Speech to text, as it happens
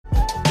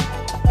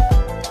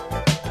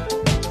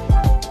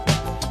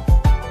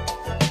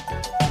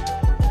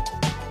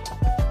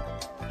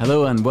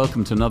Hello and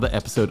welcome to another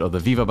episode of the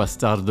Viva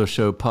Bastardo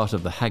show, part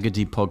of the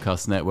Haggerty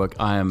Podcast Network.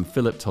 I am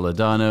Philip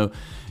Toledano,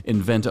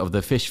 inventor of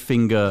the fish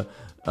finger,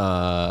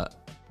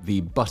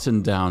 the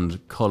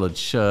button-down collared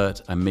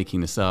shirt. I'm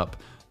making this up.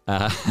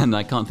 And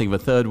I can't think of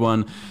a third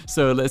one.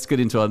 So let's get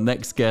into our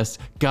next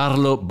guest,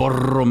 Carlo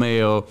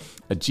Borromeo,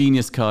 a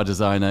genius car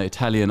designer,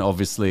 Italian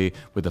obviously,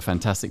 with a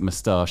fantastic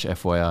moustache,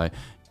 FYI.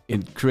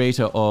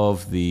 Creator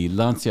of the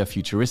Lancia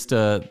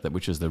Futurista,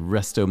 which is the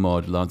Resto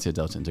Mod Lancia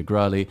Delta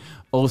Integrale.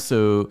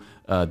 Also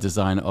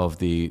designer of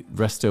the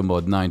Resto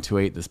Mod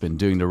 928 that's been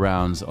doing the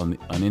rounds on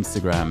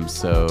Instagram.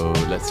 So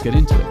let's get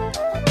into it.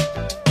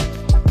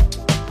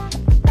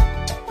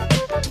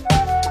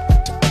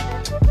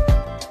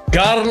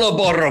 Carlo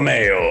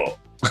Borromeo.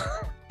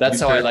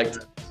 That's how I like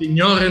to.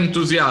 Signor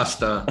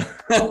Entusiasta.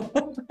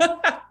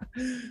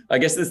 I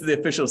guess this is the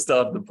official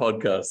start of the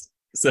podcast.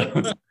 So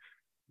it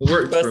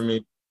worked for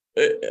me.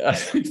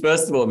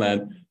 First of all,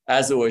 man,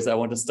 as always, I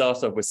want to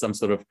start off with some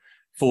sort of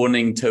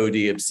fawning,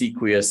 toady,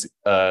 obsequious,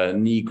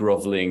 knee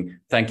groveling.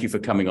 Thank you for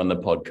coming on the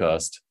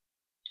podcast.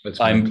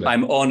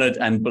 I'm honored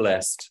and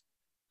blessed.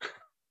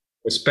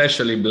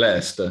 Especially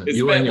blessed.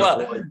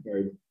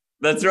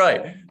 That's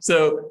right.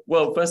 So,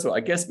 well, first of all, I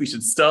guess we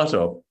should start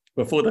off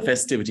before the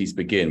festivities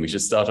begin. We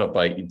should start off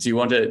by: do you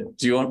want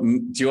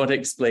to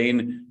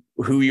explain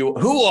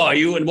who are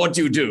you and what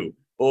do you do?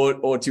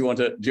 Or do you want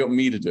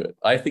me to do it?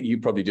 I think you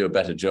probably do a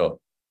better job.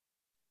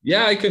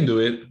 Yeah, I can do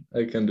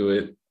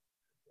it.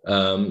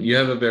 You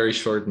have a very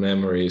short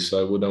memory,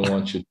 so I wouldn't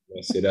want you to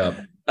mess it up.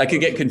 I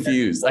could get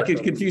confused. I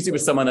could confuse you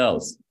with someone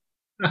else.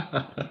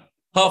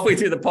 Halfway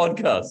through the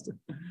podcast.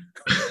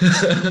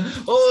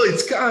 Oh,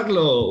 it's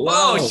Carlo.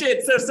 Wow. Oh,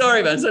 shit. So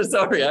sorry, man. So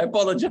sorry. I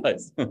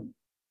apologize.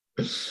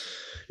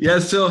 Yeah,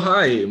 so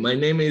hi. My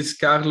name is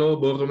Carlo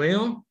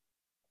Borromeo.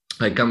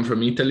 I come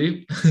from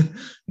Italy.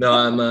 No,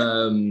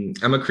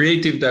 I'm a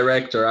creative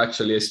director.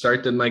 Actually, I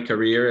started my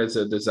career as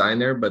a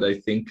designer, but I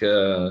think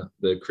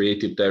the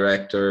creative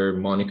director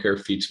moniker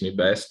fits me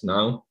best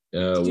now.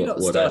 Did you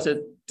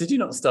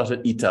not start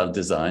at Ital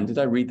Design? Did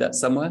I read that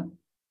somewhere?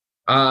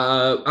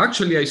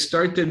 Actually, I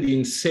started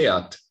in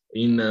SEAT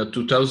in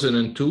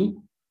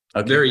 2002.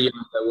 Okay. Very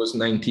young. I was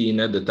 19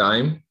 at the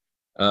time.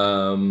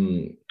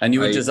 And you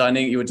were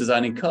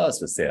designing cars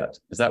for SEAT,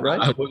 is that right?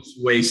 I was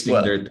wasting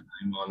their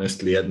time,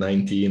 honestly. At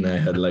 19, I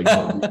had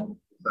no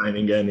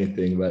designing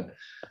anything. But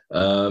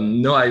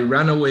no, I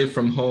ran away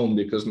from home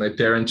because my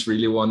parents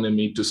really wanted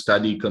me to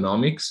study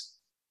economics,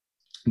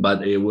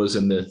 but it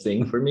wasn't the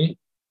thing for me.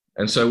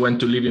 And so I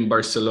went to live in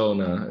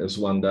Barcelona, as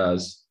one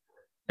does.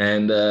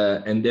 And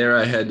there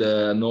I had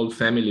an old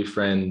family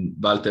friend,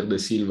 Walter de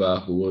Silva,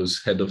 who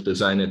was head of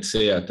design at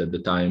SEAT at the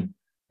time.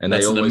 And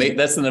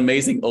that's an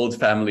amazing old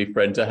family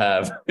friend to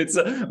have. It's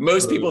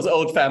most people's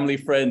old family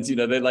friends,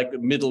 they're like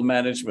middle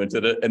management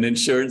at an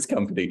insurance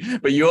company.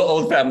 But your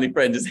old family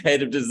friend is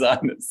head of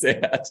design at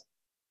SEAT.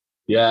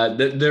 Yeah,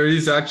 there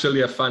is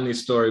actually a funny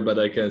story, but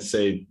I can't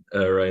say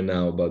right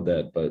now about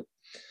that. But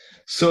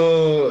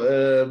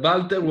so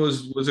Walter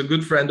was a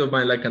good friend of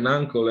mine, like an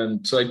uncle.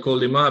 And so I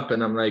called him up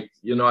and I'm like,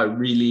 I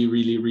really,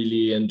 really,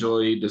 really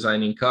enjoy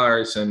designing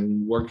cars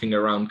and working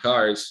around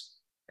cars.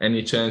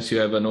 Any chance you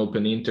have an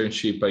open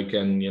internship, I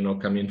can,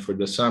 come in for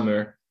the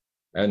summer.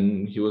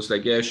 And he was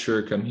like, yeah,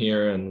 sure, come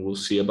here and we'll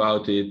see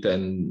about it.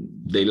 And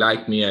they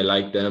liked me, I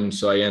liked them.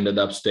 So I ended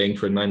up staying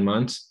for 9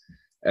 months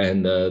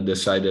and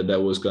decided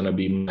that was going to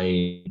be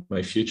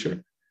my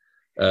future.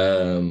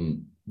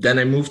 Then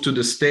I moved to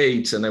the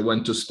States and I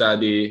went to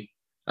study.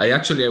 I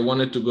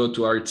wanted to go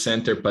to Art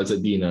Center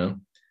Pasadena,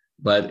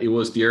 but it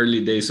was the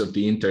early days of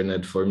the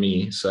internet for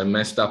me. So I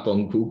messed up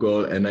on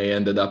Google and I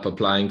ended up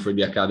applying for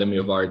the Academy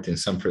of Art in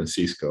San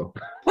Francisco.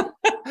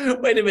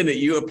 Wait a minute,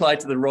 you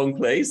applied to the wrong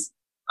place?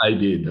 I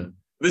did.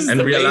 This is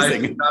amazing.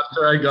 Realized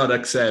after I got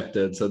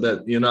accepted. So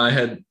that, you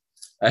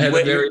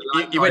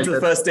went to the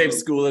first day of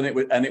school and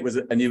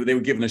they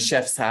were given a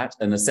chef's hat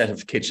and a set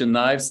of kitchen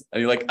knives.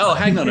 And you're like, oh,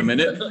 hang on a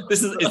minute.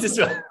 Is this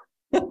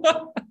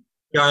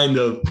kind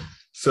of.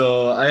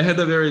 So I had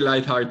a very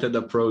lighthearted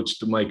approach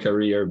to my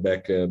career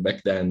back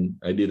then.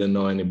 I didn't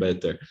know any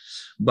better.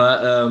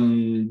 But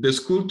the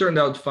school turned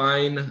out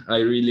fine. I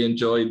really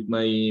enjoyed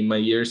my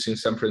years in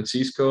San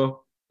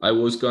Francisco. I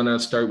was going to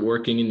start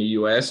working in the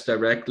US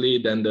directly.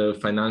 Then the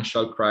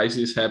financial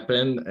crisis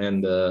happened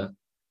and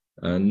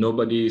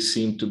nobody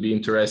seemed to be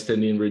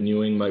interested in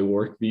renewing my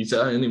work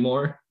visa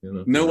anymore.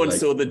 No one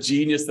saw the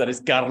genius that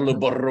is Carlo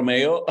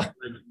Borromeo.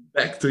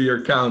 Back to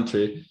your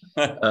country.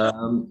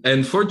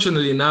 And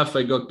fortunately enough,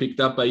 I got picked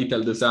up by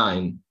Ital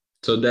Design.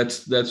 So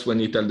that's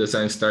when Ital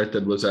Design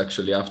started, was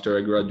actually after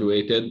I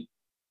graduated.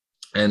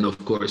 And of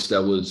course,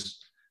 that was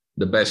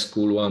the best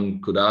school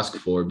one could ask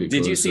for. Because,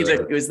 did you see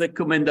was the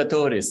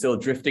Commendatore still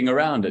drifting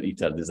around at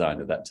Ital Design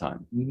at that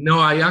time? No,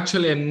 I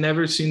actually have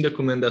never seen the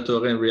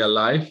Commendatore in real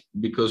life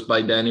because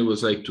by then it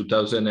was like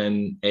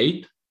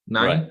 2008,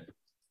 9. Right.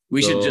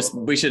 We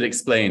should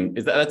explain.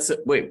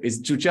 Is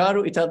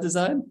Giugiaro Ital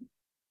Design?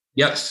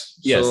 Yes.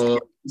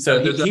 So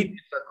he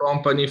a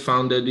company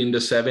founded in the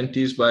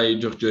 70s by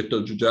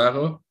Giorgetto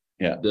Giugiaro.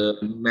 the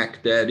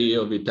Mac Daddy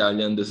of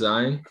Italian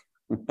design.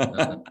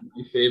 My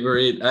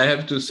favorite, I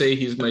have to say,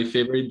 he's my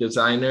favorite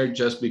designer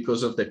just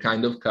because of the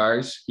kind of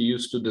cars he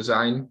used to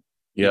design.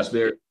 He's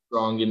very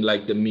strong in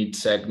like the mid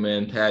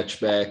segment,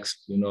 hatchbacks,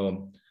 you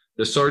know,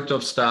 the sort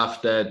of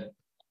stuff that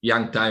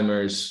young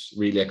timers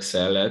really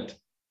excel at.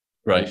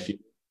 Right. I feel,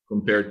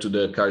 compared to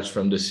the cars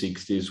from the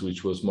 60s,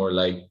 which was more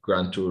like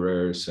Grand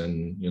Tourers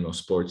and, you know,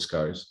 sports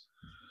cars.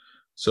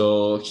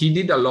 So he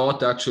did a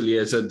lot actually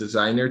as a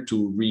designer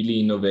to really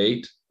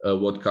innovate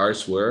what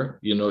cars were.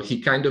 You know, he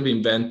kind of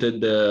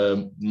invented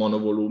the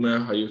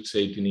monovolume, how you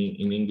say it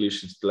in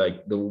English. It's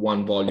like the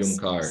one volume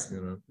car,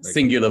 you know, like,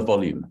 singular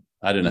volume.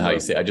 I don't know how you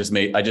say it. I just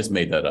made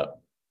that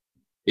up.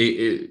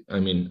 I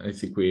mean, I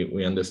think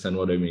we understand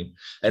what I mean.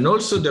 And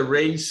also the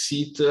raised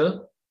seat,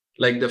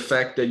 like the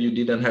fact that you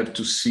didn't have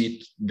to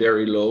sit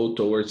very low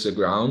towards the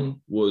ground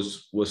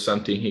was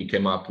something he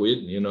came up with.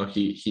 You know,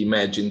 he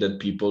imagined that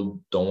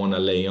people don't want to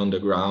lay on the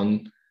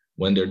ground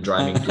when they're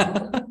driving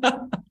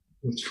to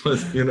which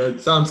was, you know, it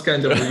sounds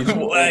kind of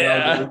reasonable.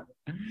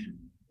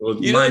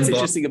 You know what's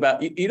interesting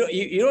about you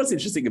know what's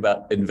interesting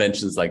about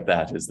inventions like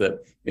that is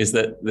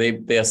that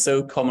they are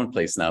so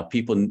commonplace now.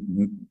 People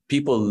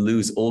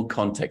lose all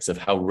context of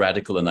how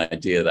radical an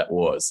idea that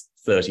was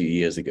 30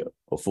 years ago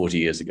or 40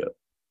 years ago.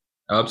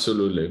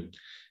 Absolutely.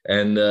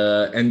 And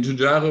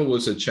Giugiaro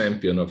was a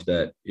champion of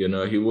that. You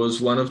know, he was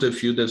one of the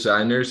few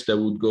designers that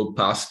would go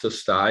past the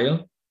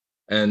style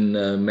and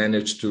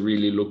manage to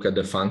really look at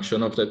the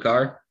function of the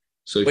car.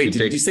 So if wait,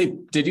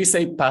 did you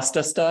say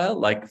pasta style,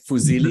 like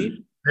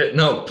fusilli?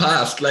 No,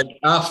 past, like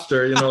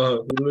after, you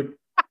know.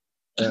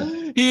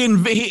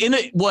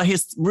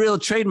 His real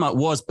trademark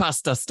was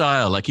pasta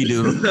style. Like he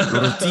did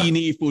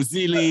rotini,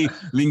 fusilli,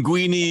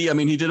 linguini. I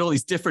mean, he did all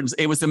these different.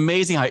 It was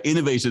amazing how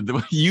innovative they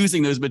were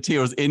using those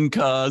materials in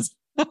cars.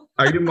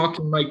 Are you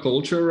mocking my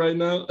culture right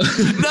now?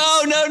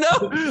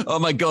 No. Oh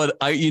my God.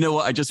 You know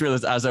what? I just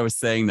realized as I was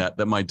saying that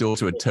my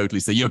daughter would totally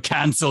say, "You're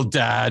canceled,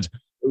 Dad."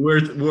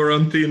 We're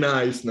on thin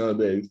ice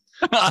nowadays.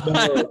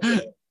 So,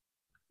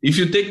 if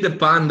you take the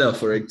Panda,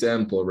 for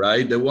example,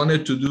 right? They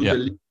wanted to do the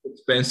least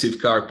expensive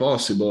car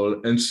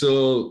possible. And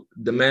so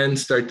the man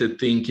started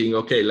thinking,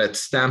 okay,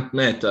 let's stamp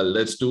metal.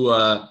 Let's do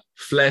a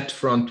flat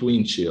front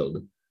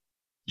windshield.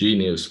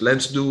 Genius.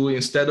 Let's do,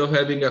 instead of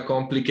having a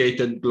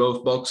complicated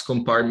glove box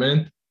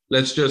compartment,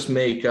 let's just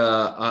make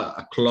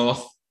a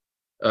cloth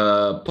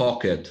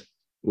pocket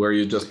where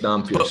you just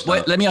dump your stuff.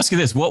 Wait, let me ask you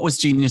this. What was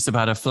genius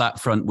about a flat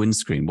front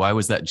windscreen? Why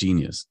was that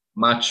genius?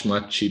 Much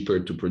cheaper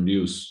to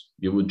produce.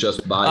 You would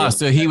just buy it.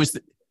 So he was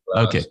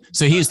okay.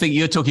 So he's thinking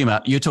you're talking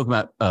about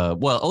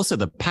well, also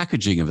the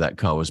packaging of that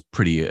car was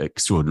pretty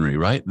extraordinary,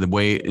 right? The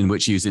way in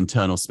which he used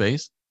internal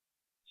space.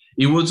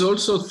 It was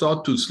also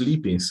thought to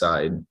sleep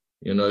inside.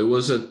 You know, it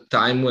was a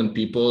time when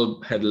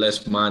people had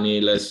less money,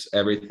 less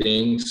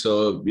everything.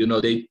 So, you know,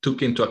 they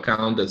took into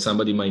account that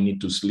somebody might need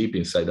to sleep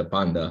inside a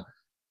Panda,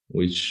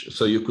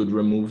 so you could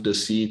remove the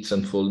seats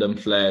and fold them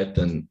flat.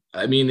 And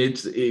I mean,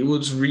 it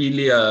was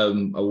really a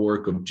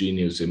work of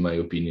genius, in my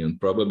opinion.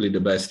 Probably the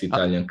best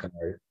Italian car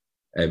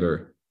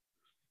ever.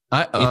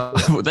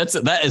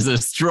 That is a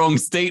strong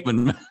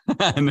statement,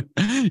 man.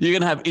 You're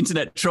gonna have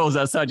internet trolls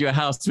outside your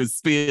house with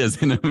spears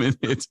in a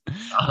minute.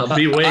 I'll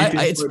be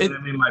waiting for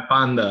them in my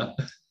Panda.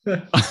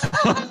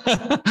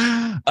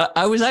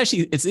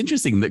 It's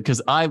interesting that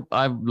because I've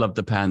loved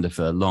the Panda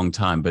for a long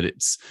time, but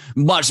it's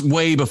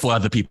way before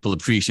other people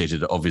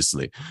appreciated it,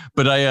 obviously.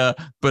 It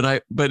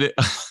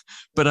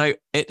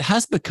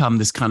has become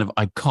this kind of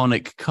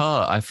iconic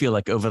car. I feel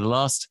like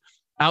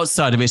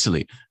outside of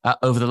Italy,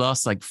 over the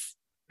last like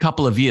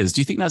couple of years.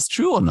 Do you think that's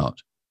true or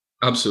not?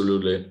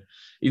 Absolutely.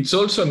 It's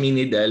also a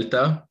mini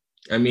Delta.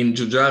 I mean,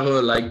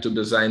 Giugiaro liked to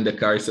design the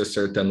cars a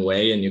certain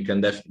way, and you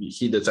can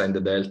he designed the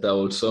Delta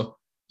also.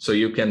 So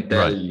you can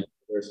tell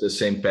there's the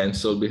same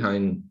pencil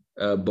behind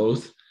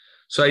both.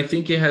 So I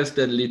think it has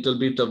that little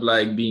bit of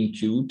like being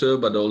cute,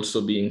 but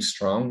also being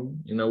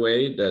strong in a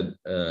way that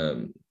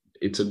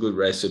it's a good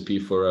recipe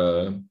for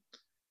a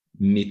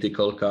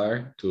mythical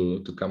car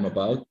to come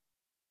about.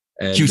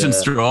 And, cute and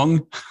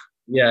strong.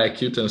 Yeah,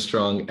 cute and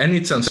strong. And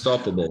it's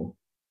unstoppable.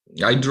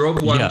 I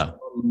drove one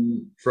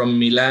from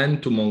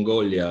Milan to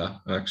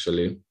Mongolia,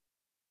 actually.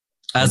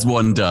 As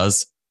one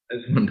does.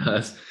 As one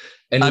does.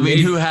 And I mean,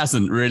 who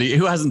hasn't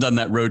done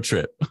that road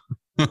trip?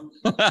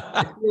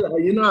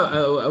 You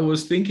know, I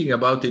was thinking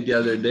about it the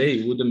other day.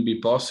 It wouldn't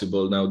be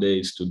possible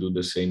nowadays to do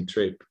the same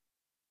trip.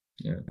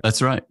 Yeah,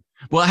 that's right.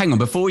 Well, hang on.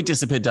 Before we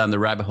disappear down the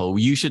rabbit hole,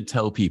 you should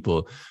tell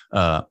people,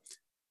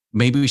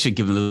 maybe we should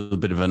give them a little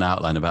bit of an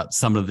outline about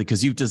some of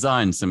because you've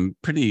designed some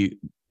pretty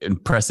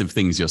impressive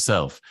things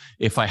yourself.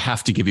 If I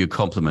have to give you a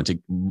compliment,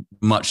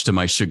 much to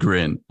my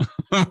chagrin.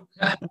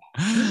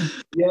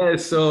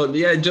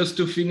 Just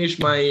to finish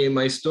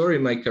my story,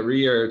 my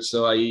career.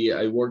 So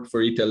I worked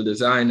for Ital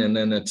Design, and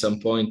then at some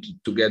point,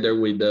 together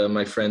with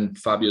my friend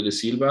Fabio De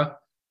Silva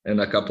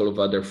and a couple of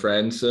other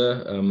friends,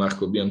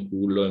 Marco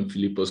Biancullo and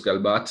Filippo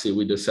Sgalbazzi,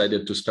 we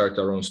decided to start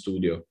our own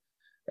studio.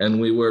 and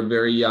we were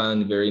very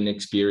young, very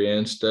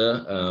inexperienced.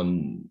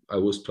 I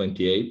was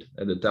 28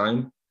 at the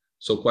time,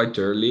 so quite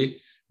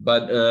early.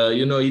 But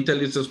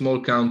Italy is a small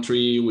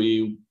country.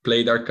 We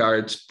played our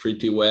cards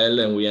pretty well,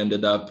 and we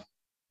ended up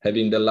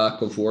having the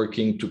luck of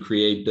working to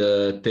create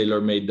the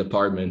tailor-made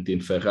department in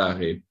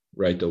Ferrari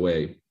right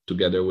away,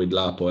 together with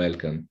Lapo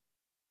Elkan.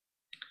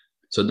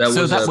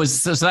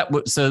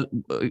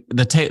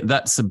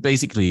 That's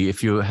basically,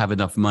 if you have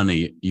enough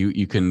money,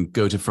 you can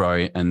go to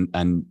Ferrari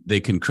and they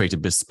can create a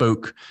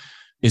bespoke.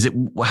 Is it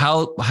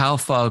how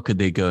far could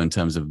they go in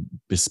terms of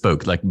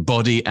bespoke, like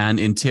body and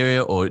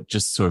interior, or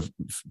just sort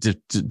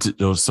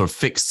of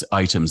fixed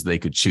items they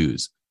could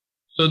choose?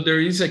 So there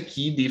is a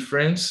key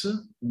difference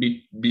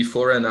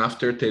before and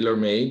after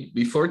tailor-made.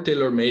 Before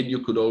tailor-made, you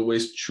could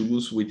always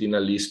choose within a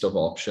list of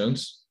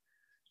options.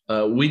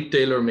 With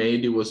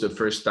tailor-made, it was the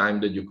first time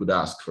that you could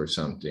ask for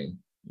something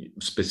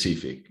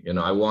specific.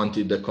 I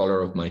wanted the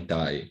color of my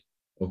tie.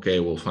 Okay,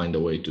 we'll find a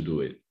way to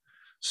do it.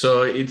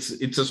 So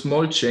it's a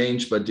small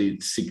change, but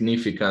it's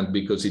significant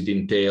because it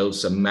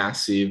entails a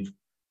massive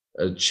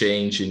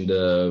change in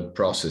the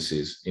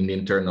processes, in the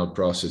internal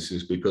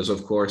processes, because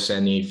of course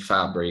any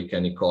fabric,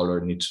 any color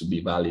needs to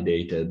be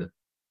validated,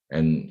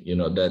 and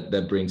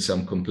that brings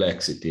some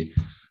complexity.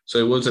 So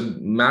it was a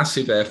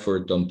massive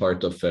effort on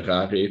part of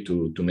Ferrari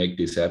to make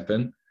this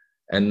happen.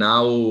 And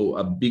now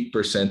a big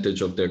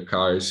percentage of their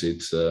cars,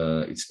 it's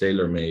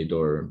tailor-made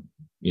or,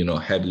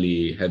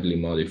 heavily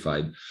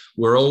modified.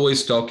 We're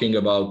always talking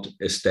about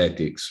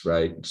aesthetics,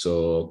 right?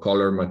 So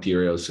color,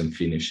 materials, and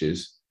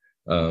finishes.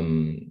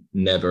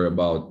 Never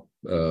about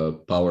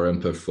power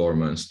and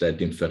performance.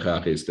 That in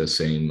Ferrari is the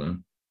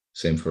same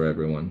for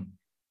everyone.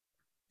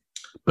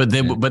 But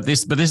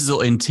this is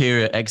all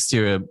interior,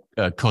 exterior,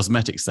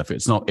 cosmetic stuff.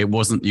 It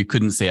wasn't. You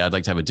couldn't say I'd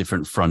like to have a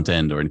different front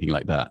end or anything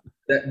like that.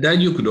 That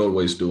you could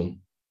always do.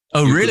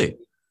 Oh, really?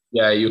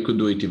 You could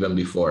do it even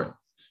before.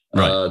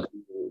 Right.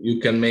 You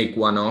can make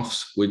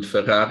one-offs with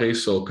Ferrari,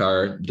 so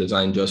car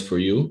designed just for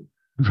you.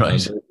 Right.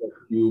 There's a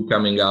few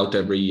coming out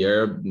every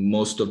year.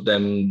 Most of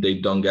them, they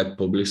don't get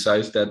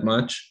publicized that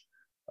much.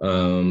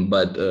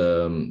 But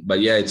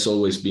yeah, it's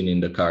always been in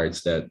the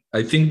cards. That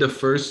I think the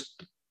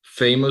first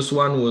famous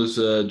one was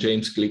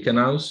James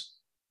Glickenhaus.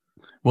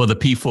 Well, the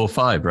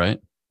P45, right?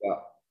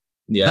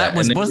 Yeah.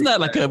 Wasn't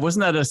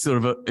that a sort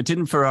of a?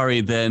 Didn't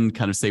Ferrari then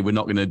kind of say we're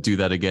not going to do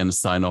that again?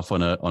 Sign off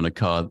on a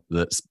car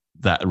that's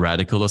that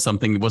radical or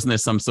something? Wasn't there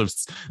some sort of?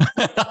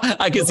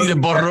 I can see the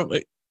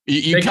Borromeo.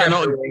 You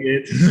cannot.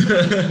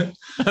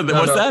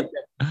 What's that?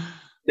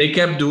 They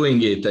kept doing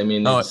it. I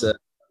mean,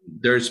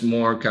 there's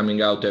more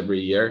coming out every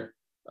year.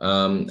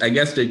 I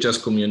guess they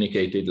just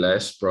communicated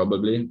less,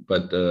 probably,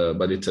 but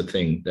it's a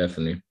thing,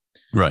 definitely.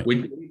 Right.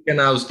 With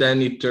Glickenhaus,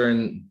 then it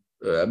turned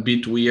a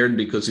bit weird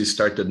because he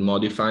started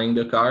modifying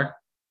the car.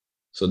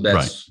 So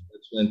that's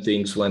when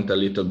things went a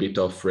little bit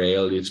off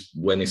rail. It's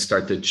when he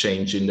started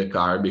changing the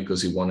car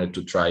because he wanted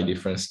to try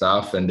different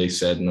stuff, and they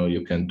said, no,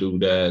 you can't do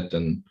that.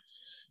 And,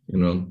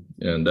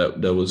 and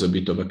that was a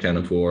bit of a can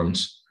of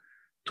worms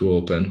to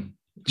open.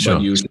 Sure.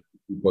 But usually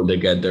people, they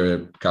get their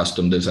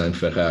custom design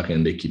Ferrari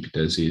and they keep it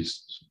as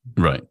is.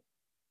 Right.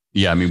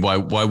 Yeah. I mean, why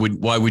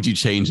would you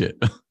change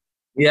it?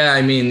 Yeah.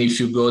 I mean, if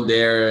you go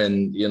there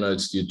and,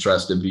 you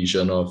trust the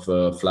vision of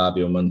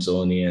Flavio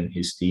Manzoni and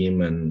his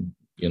team, and,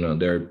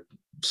 they're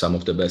some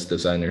of the best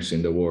designers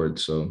in the world.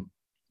 So.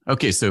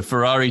 Okay. So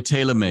Ferrari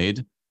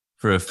tailor-made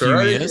for a few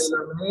years.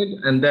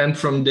 And then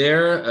from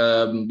there,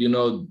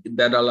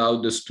 that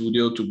allowed the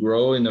studio to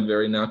grow in a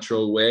very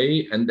natural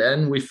way. And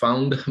then we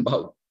found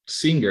about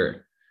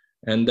Singer,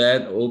 and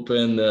that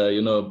opened,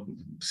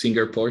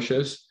 Singer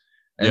Porsches.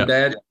 And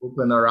that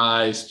opened our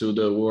eyes to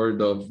the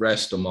world of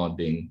resto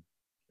modding,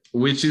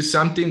 which is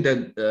something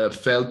that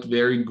felt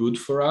very good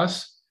for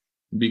us,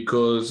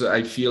 because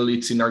I feel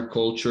it's in our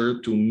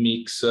culture to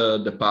mix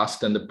the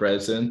past and the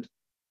present.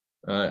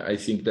 I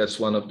think that's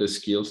one of the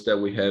skills that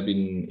we have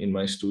in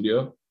my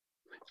studio.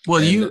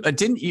 Well, you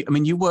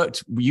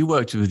worked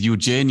with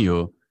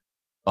Eugenio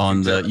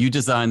on you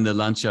designed the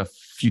Lancia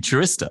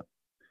Futurista,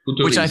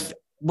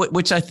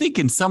 which I think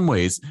in some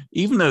ways,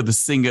 even though the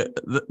Singer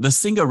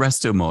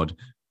Resto mod,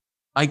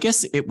 I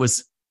guess it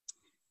was.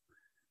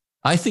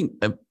 I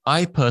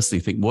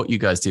personally think what you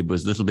guys did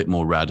was a little bit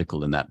more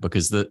radical than that,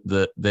 because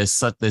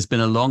there's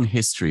been a long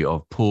history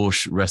of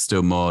Porsche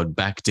Resto mod,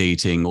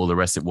 backdating, all the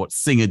rest of it. What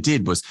Singer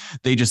did was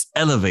they just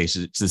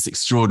elevated it to this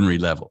extraordinary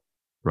level,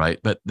 right?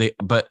 But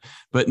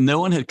no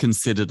one had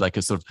considered, like,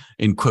 a sort of,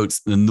 in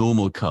quotes, the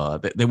normal car.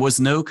 There was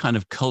no kind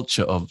of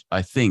culture of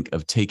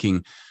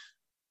taking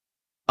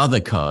other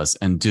cars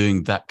and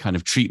doing that kind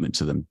of treatment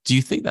to them. Do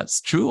you think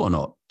that's true or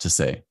not to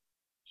say?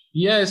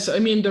 Yes, I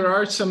mean, there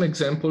are some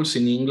examples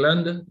in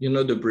England.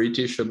 The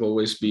British have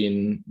always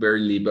been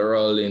very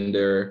liberal in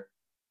their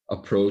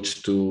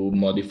approach to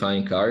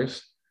modifying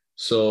cars.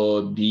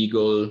 So the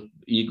Eagle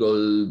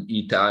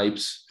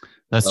E-types.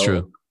 That's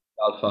true.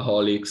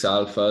 Alphaholics,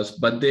 Alphas,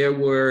 but there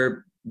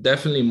were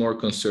definitely more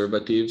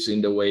conservatives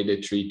in the way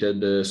they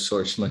treated the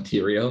source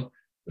material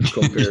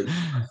compared.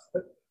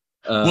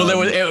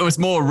 Well, it was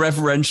more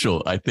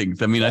reverential, I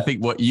think. I mean, I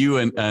think what you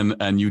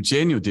and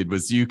Eugenio did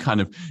was you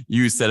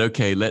said,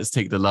 okay, let's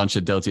take the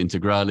Lancia Delta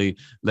Integrale,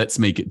 let's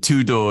make it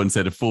 2-door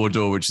instead of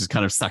 4-door, which is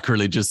kind of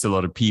sacrilegious to a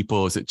lot of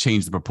people. So it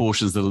changed the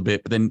proportions a little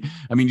bit. But then,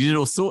 I mean, you did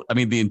all sorts. I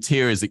mean, the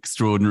interior is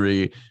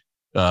extraordinary.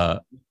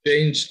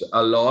 Changed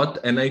a lot.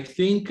 And I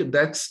think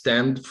that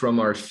stemmed from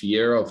our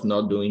fear of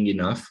not doing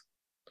enough.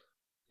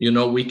 You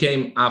know, we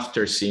came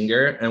after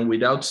Singer, and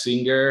without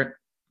Singer,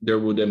 there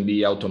wouldn't be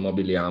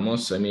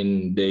Automobiliamos. I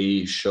mean,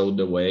 they showed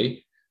the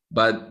way,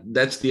 but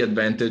that's the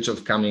advantage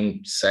of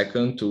coming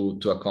second to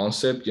a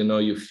concept. You know,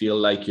 you feel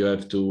like you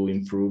have to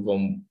improve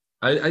on,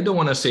 I don't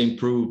want to say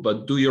improve,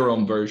 but do your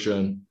own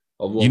version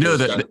of what, you know,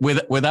 that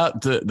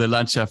without the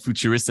Lancia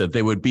Futurista,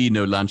 there would be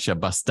no Lancia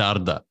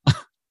Bastarda.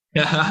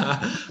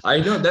 I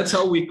know, that's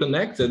how we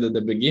connected at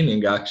the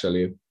beginning,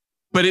 actually.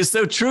 But it's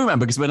so true, man,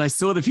 because when I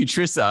saw the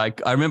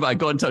Futurista, I remember I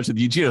got in touch with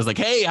Eugene. I was like,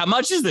 hey, how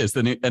much is this?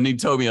 And he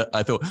told me,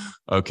 I thought,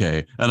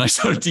 okay. And I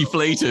sort of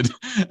deflated.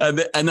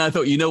 And I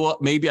thought, you know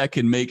what? Maybe I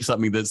can make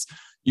something that's,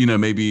 you know,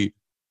 maybe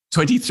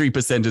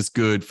 23% as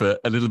good for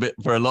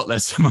a lot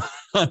less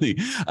money.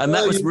 And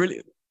that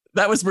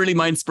was really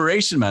my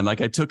inspiration, man. Like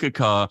I took a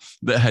car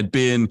that had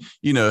been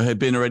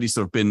already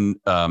sort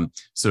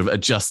of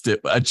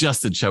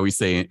adjusted, shall we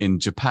say, in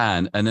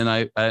Japan. And then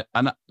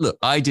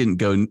I didn't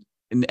go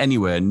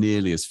anywhere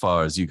nearly as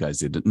far as you guys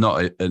did,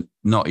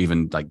 not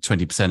even like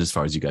 20% as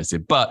far as you guys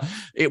did, but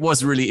it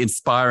was really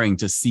inspiring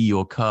to see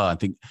your car. I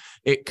think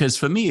because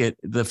for me,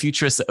 the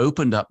Futurista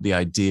opened up the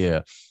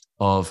idea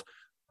of,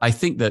 I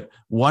think that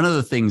one of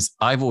the things,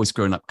 I've always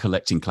grown up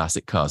collecting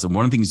classic cars, and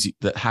one of the things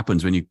that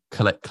happens when you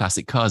collect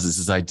classic cars is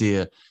this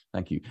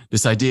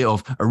idea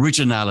of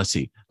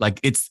originality. Like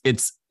it's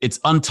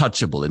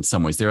untouchable in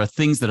some ways. There are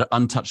things that are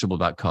untouchable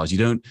about cars. You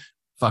don't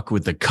fuck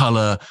with the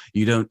color.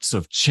 You don't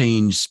sort of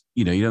change,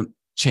 you don't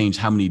change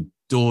how many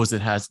doors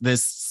it has.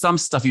 There's some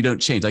stuff you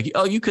don't change. Like,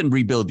 you can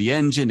rebuild the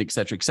engine, et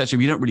cetera, et cetera.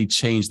 But you don't really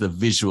change the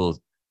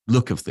visual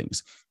look of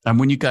things. And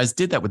when you guys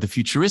did that with the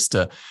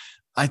Futurista,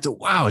 I thought,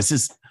 wow, this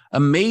is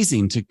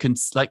amazing to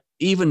like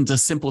even the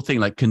simple thing,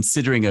 like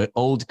considering an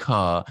old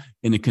car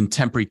in a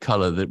contemporary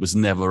color that was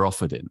never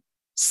offered in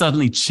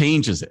suddenly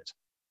changes it.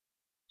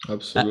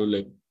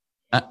 Absolutely.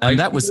 And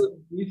that was,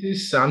 this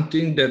is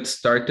something that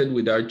started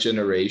with our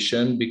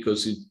generation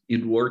because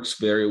it works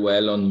very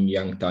well on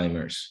young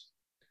timers.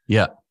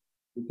 Yeah.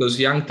 Because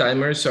young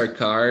timers are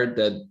cars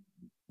that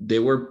they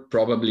were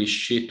probably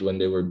shit when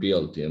they were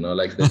built,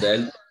 like the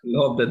Delta.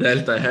 Love the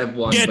Delta, I have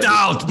one. Get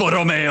out,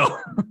 Borromeo!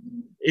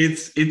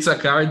 It's a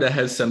car that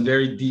has some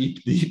very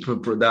deep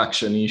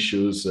production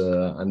issues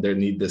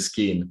underneath the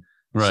skin.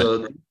 Right.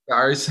 So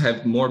cars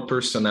have more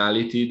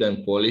personality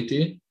than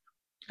quality.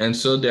 And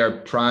so they're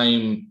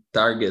prime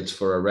targets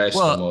for a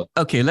resto mode.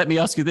 Okay, let me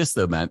ask you this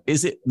though, man.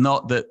 Is it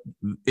not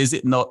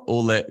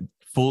all their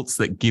faults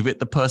that give it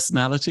the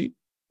personality?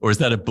 Or is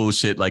that a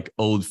bullshit, like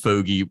old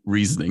fogey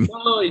reasoning?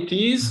 No, it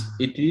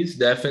is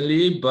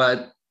definitely,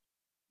 but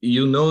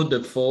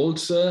the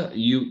faults,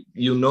 you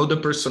know the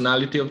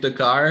personality of the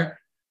car.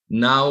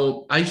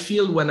 Now, I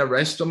feel when a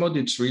resto mode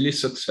it's really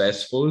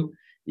successful,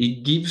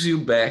 it gives you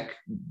back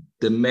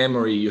the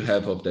memory you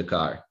have of the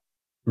car.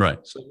 Right.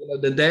 So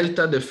the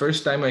Delta, the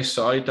first time I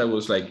saw it, I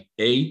was like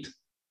 8,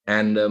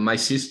 and my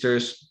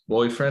sister's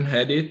boyfriend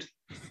had it,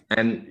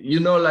 and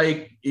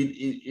like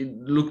it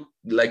looked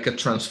like a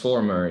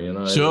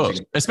transformer, Sure.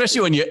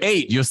 Especially when you're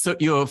 8,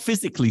 you're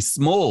physically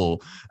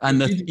small,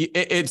 and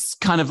it's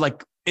kind of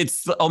like,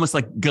 it's almost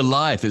like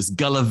Goliath. It's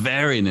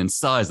Gulliverian in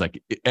size.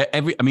 Like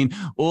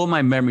all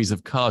my memories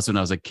of cars when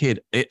I was a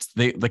kid,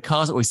 the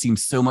cars always seem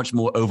so much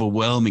more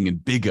overwhelming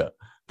and bigger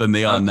than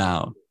they are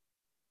now.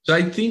 So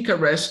I think a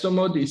resto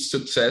mode is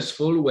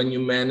successful when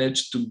you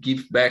manage to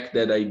give back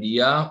that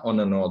idea on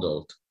an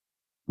adult.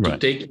 Right. To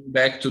take it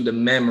back to the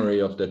memory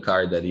of the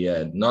car that he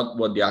had, not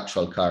what the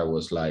actual car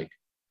was like.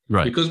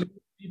 Right. Because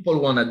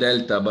people want a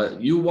Delta, but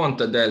you want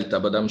a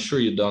Delta, but I'm sure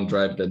you don't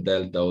drive the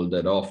Delta all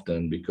that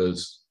often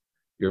because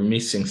you're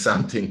missing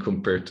something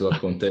compared to a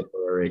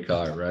contemporary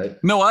car, right?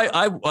 No,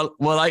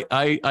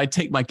 I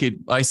take my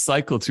kid, I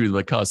cycle through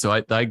the car. So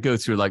I go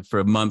through, like,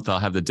 for a month, I'll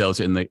have the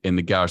Delta in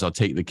the garage. I'll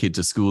take the kid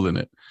to school in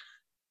it.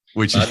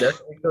 Which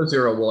that's because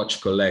you're a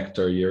watch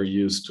collector. You're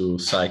used to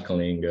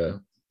cycling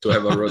to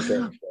have a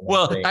rotation.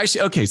 Well,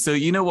 actually, okay. So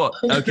you know what?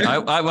 Okay,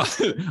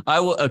 I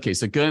will. Okay,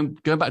 so going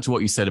back to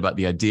what you said about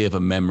the idea of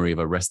a memory of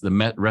the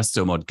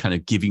resto mod kind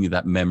of giving you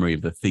that memory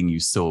of the thing you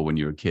saw when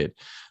you were a kid.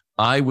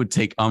 I would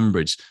take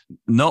umbrage,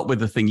 not with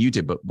the thing you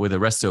did, but with a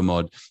resto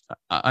mod.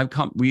 I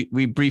can't.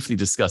 We briefly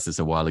discussed this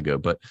a while ago,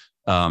 but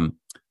the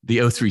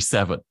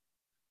 037.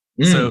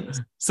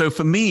 So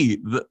for me,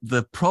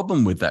 the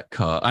problem with that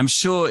car, I'm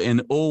sure in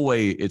all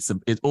ways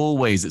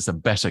it's a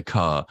better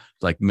car,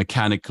 like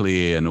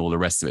mechanically and all the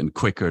rest of it, and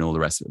quicker and all the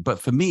rest of it. But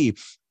for me,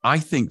 I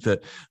think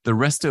that the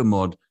resto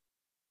mod,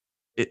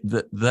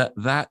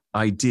 that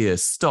idea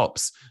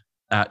stops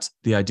at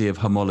the idea of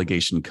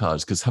homologation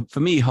cars, because for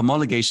me,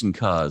 homologation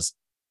cars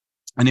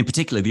and in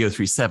particular the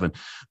 037,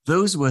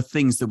 those were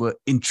things that were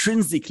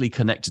intrinsically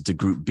connected to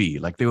Group B.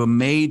 Like they were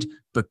made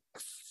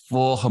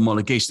for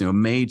homologation. They were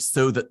made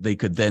so that they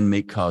could then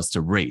make cars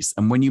to race.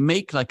 And when you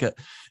make like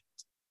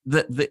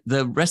the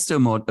Resto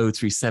Mod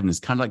 037 is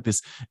kind of like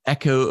this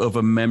echo of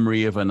a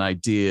memory of an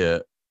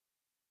idea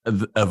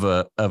of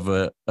a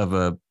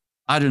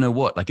I don't know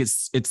what, like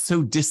it's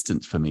so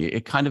distant for me.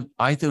 It kind of,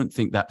 I don't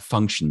think that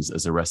functions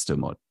as a Resto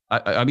Mod.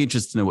 I'm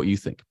interested to know what you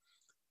think.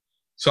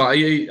 So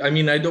I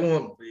mean, I don't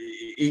want,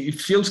 it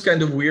feels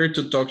kind of weird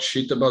to talk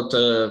shit about,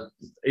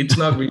 it's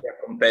not really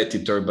a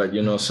competitor, but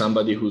you know,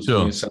 somebody who's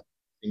doing something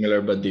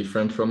similar but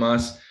different from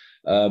us.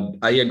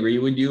 I agree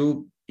with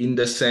you in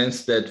the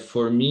sense that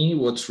for me,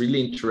 what's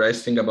really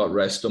interesting about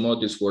Resto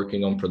Mod is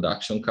working on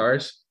production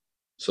cars.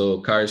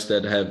 So cars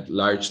that have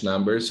large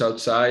numbers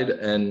outside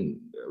and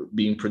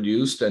being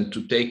produced, and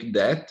to take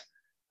that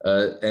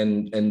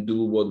and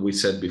do what we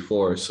said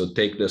before. So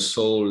take the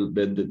soul,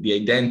 the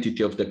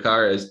identity of the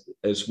car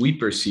as we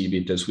perceive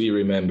it, as we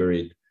remember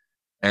it,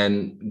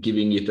 and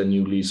giving it a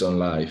new lease on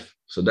life.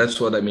 So that's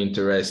what I'm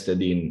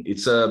interested in.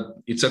 It's a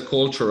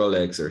cultural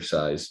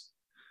exercise.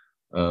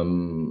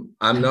 I'm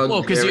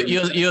not because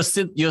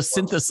you're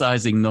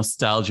synthesizing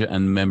nostalgia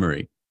and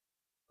memory.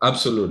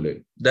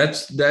 Absolutely,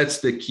 that's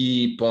the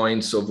key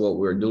points of what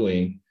we're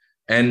doing,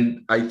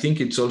 and I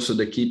think it's also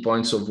the key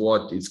points of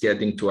what is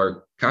getting to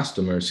our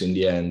customers in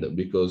the end,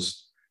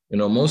 because you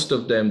know most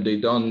of them, they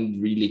don't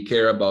really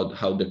care about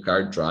how the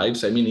car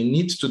drives. I mean, it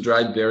needs to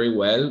drive very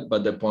well,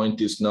 but the point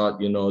is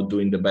not, you know,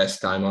 doing the best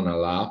time on a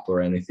lap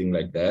or anything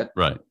like that.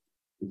 Right.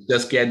 It's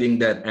just getting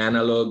that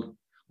analog.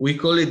 We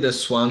call it the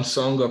swan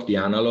song of the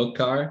analog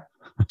car.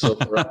 So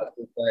for us,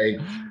 it's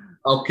like,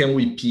 how can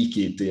we peak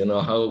it? You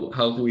know,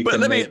 how we but can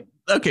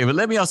but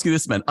let me ask you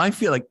this, man. I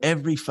feel like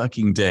every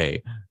fucking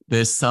day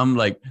there's some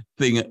like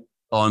thing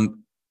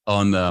on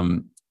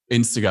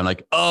Instagram,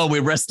 like, oh,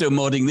 we're resto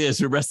modding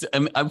this,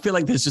 I feel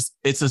like there's just,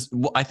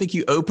 I think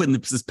you open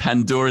this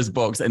Pandora's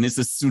box and it's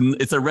a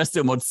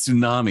resto mod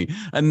tsunami.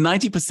 And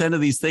 90%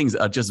 of these things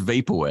are just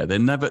vaporware. They're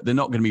not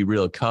going to be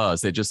real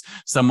cars. They're just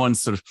someone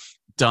sort of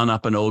done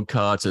up an old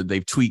car, so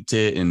they've tweaked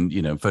it in,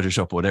 you know,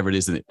 Photoshop or whatever it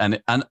is.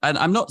 And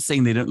I'm not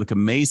saying they don't look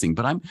amazing,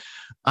 but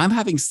I'm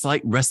having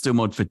slight resto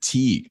mod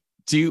fatigue.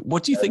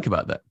 What do you think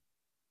about that?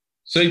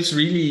 So it's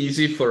really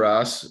easy for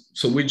us.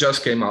 So we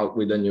just came out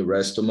with a new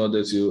resto mod,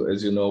 as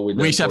you know. We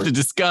have to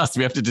discuss.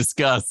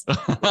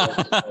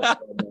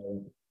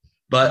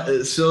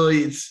 But so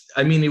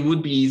I mean, it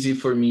would be easy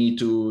for me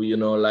to, you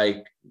know,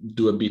 like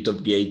do a bit of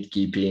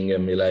gatekeeping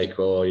and be like,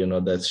 oh, you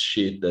know, that's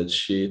shit,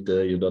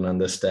 you don't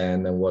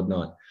understand and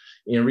whatnot.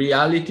 In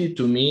reality,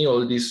 to me,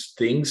 all these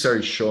things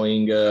are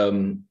showing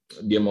the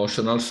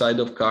emotional side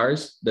of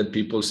cars, that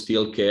people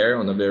still care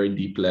on a very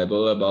deep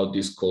level about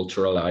these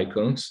cultural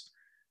icons.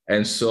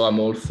 And so I'm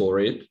all for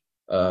it.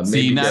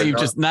 See, now you've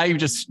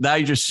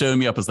just shown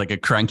me up as like a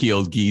cranky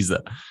old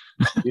geezer.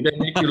 Did I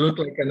make you look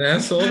like an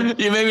asshole?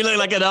 You made me look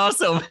like an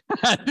asshole.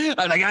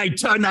 I'm like, hey,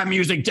 turn that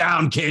music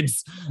down,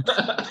 kids.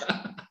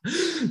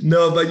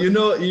 No, but you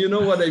know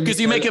what I mean. Because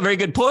you make a very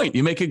good point.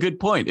 You make a good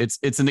point.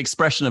 It's an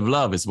expression of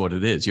love, is what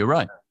it is. You're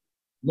right.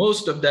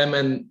 Most of them,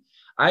 and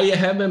I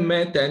haven't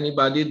met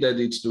anybody that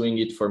it's doing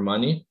it for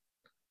money.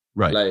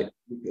 Right. Like,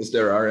 because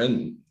there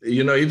aren't,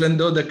 you know, even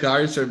though the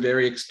cars are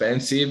very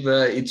expensive,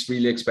 it's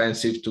really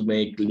expensive to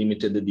make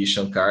limited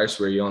edition cars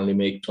where you only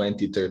make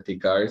 20, 30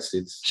 cars.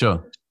 It's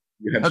sure.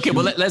 Okay,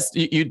 well,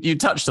 you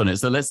touched on it,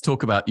 so let's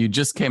talk about, you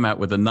just came out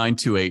with a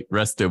 928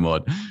 resto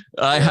mod.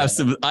 I have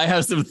some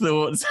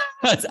thoughts,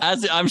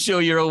 as I'm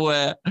sure you're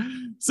aware.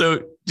 So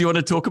do you want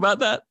to talk about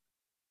that?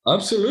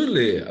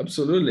 Absolutely. I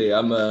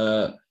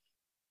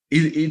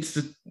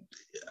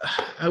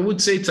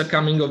would say it's a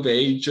coming of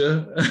age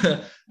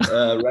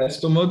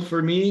resto mod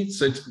for me.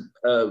 So it's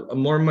a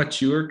more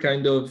mature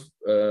kind of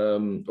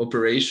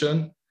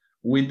operation.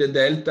 With the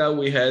Delta,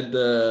 we had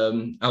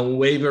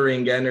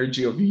unwavering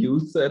energy of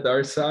youth at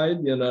our side.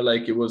 You know,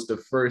 like it was the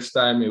first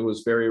time, it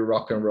was very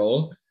rock and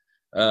roll.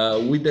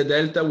 With the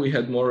Delta, we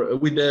had more.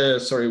 With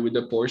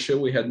the Porsche,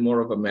 we had more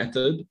of a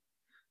method.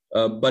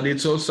 But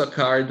it's also a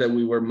car that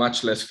we were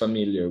much less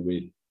familiar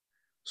with.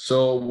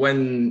 So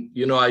when,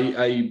 you know,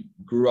 I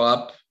grew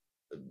up,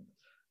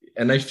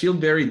 and I feel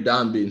very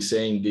dumb in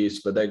saying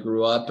this, but I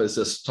grew up as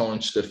a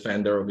staunch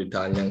defender of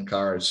Italian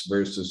cars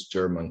versus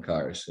German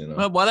cars, you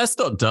know. Well, that's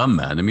not dumb,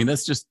 man. I mean,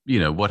 that's just,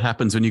 you know, what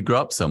happens when you grow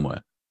up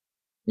somewhere.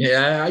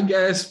 Yeah, I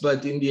guess,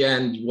 but in the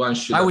end, one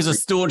should... I was a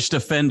staunch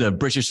defender of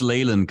British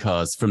Leyland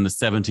cars from the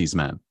 70s,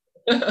 man.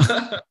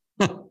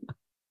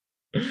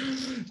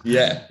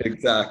 Yeah,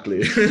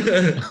 exactly.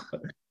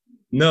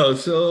 No,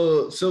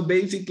 so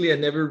basically I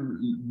never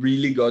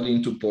really got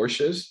into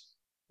Porsches.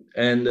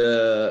 And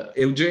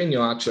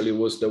Eugenio actually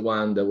was the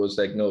one that was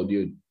like, no,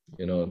 dude,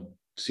 you know,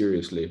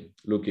 seriously,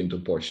 look into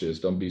Porsches,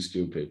 don't be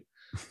stupid.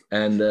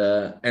 And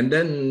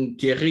then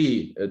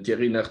Thierry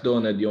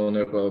Nardone, the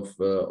owner of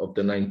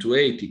the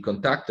 928, he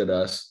contacted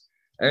us.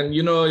 And,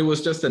 you know, it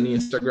was just an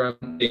Instagram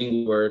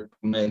thing. We were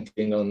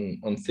commenting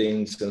on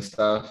things and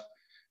stuff.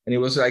 And he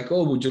was like,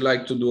 "Oh, would you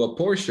like to do a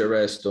Porsche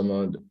resto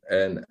mode?"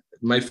 And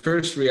my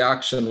first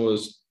reaction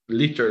was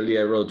literally,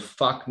 I wrote,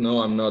 "Fuck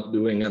no, I'm not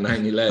doing a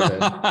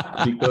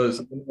 911,"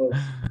 because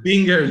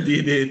Finger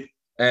did it.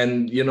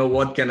 And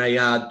what can I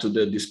add to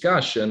the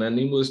discussion? And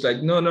he was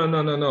like, "No, no,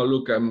 no, no, no.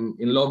 Look, I'm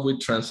in love with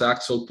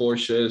transaxle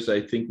Porsches.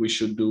 I think we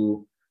should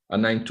do a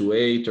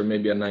 928 or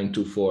maybe a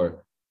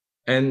 924."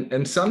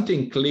 And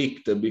something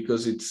clicked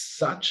because it's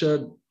such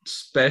a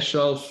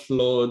special,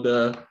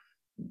 flawed,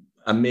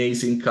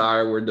 amazing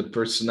car where the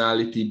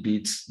personality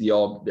beats the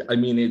I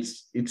mean,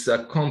 it's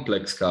a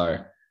complex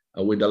car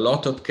with a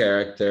lot of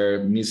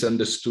character,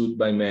 misunderstood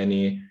by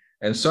many.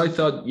 And so I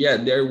thought, yeah,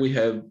 there we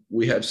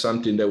have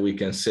something that we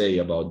can say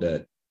about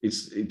that.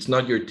 It's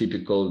not your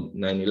typical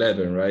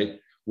 911, right?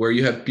 Where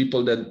you have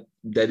people that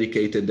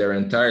dedicated their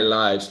entire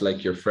lives,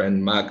 like your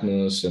friend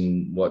Magnus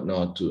and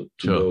whatnot, to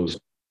Sure. those.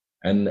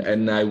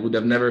 And I would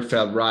have never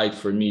felt right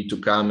for me to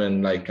come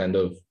and like kind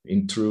of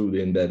intrude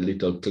in that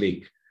little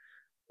clique,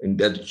 in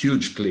that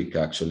huge clique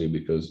actually,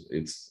 because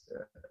it's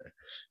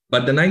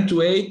but the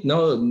 928,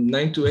 no,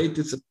 928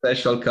 is a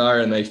special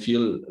car, and I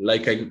feel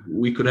like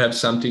we could have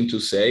something to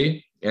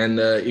say, and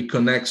it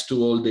connects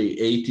to all the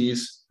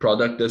 80s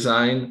product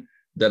design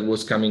that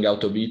was coming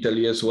out of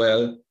Italy as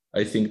well.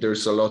 I think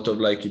there's a lot of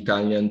like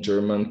Italian,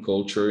 German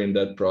culture in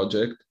that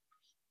project.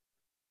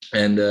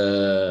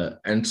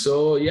 And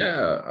so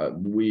yeah,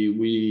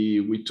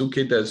 we took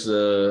it as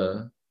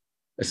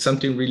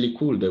something really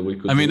cool that we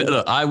could. I mean,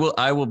 look, I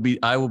will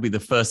be the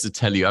first to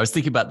tell you. I was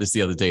thinking about this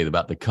the other day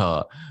about the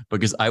car,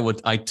 because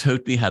I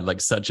totally had like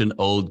such an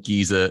old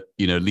geezer,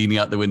 leaning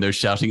out the window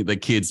shouting at the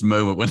kids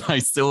moment when I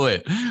saw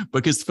it.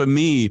 Because for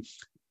me,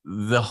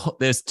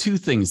 there's two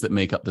things that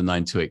make up the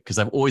 928, because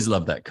I've always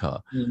loved that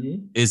car.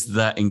 Mm-hmm. Is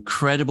that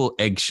incredible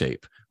egg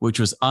shape, which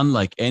was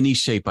unlike any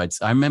shape I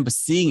remember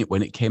seeing it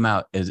when it came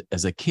out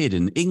as a kid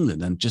in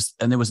England,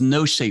 and there was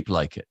no shape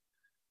like it.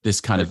 This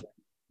kind of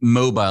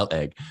mobile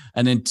egg.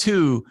 And then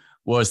two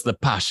was the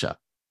Pasha,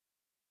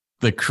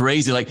 the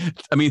crazy,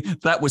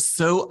 that was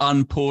so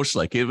un-Porsche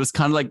like. It was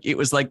kind of like, it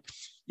was like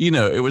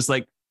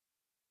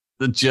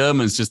the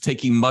Germans just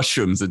taking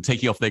mushrooms and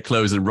taking off their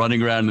clothes and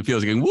running around the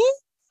fields going, woo!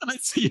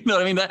 You know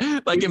what I mean? That,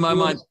 like, in my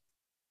mind,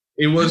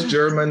 it was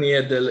Germany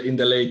in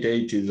the late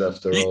 80s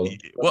after all.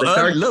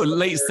 Well,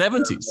 late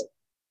 70s.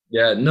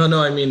 Yeah,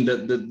 no, I mean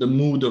the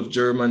mood of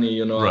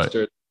Germany, right.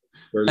 After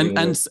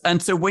Berlin.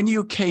 And so when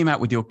you came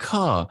out with your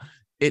car,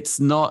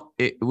 and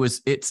I was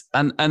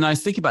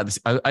thinking about this.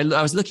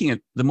 I was looking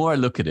at, the more I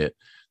look at it,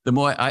 the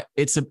more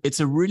it's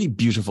a really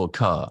beautiful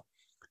car.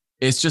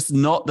 It's just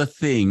not the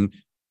thing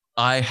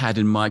I had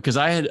in mind, because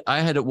I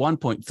had at one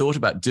point thought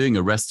about doing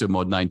a Resto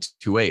Mod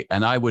 928,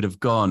 and I would have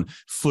gone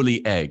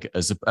fully egg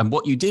and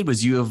what you did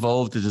was you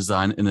evolved the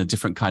design in a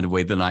different kind of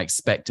way than I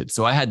expected.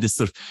 So I had this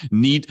sort of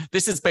need.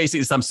 This is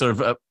basically some sort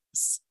of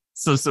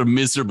sort of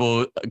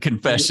miserable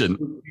confession.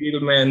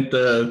 Fulfillment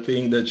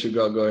thing that you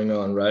got going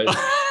on, right?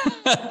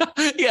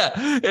 Yeah,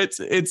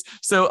 it's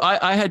so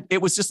I had,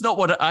 it was just not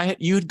what I had.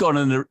 You had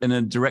gone in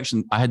a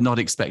direction I had not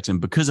expected,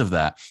 and because of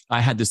that, I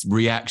had this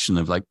reaction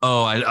of like,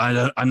 oh,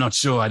 I'm not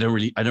sure. I don't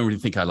really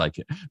think I like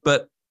it.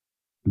 But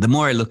the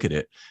more I look at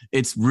it,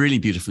 it's really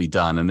beautifully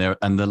done, and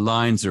the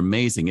lines are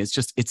amazing.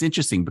 It's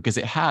interesting because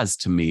it has,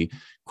 to me,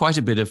 quite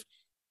a bit of.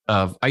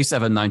 I used to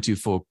have a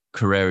 924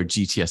 Carrera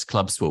GTS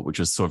Club Sport, which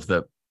was sort of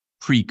the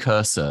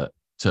precursor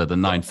to the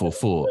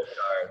 944.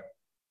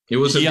 It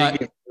was a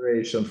big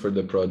inspiration for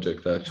the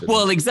project, actually.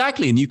 Well,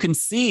 exactly. And you can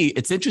see,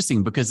 it's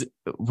interesting because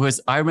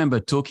I remember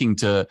talking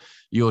to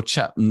your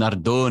chap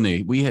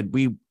Nardone.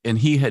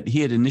 He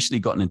had initially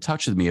gotten in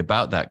touch with me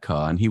about that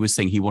car, and he was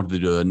saying he wanted to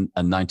do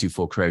a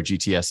 924 Carrera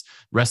GTS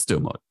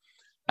Resto Mod.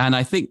 And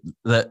I think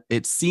that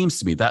it seems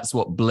to me that's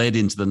what bled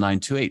into the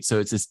 928. So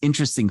it's this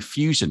interesting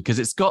fusion, because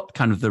it's got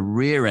kind of the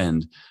rear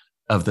end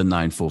of the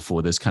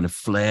 944, those kind of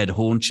flared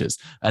haunches,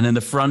 and then the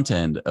front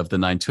end of the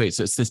 928.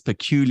 So it's this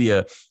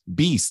peculiar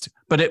beast,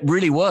 but it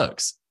really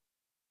works.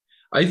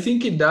 I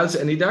think it does,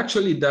 and it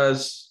actually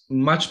does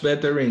much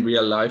better in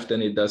real life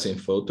than it does in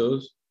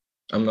photos.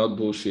 I'm not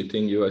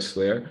bullshitting you, I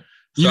swear.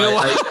 So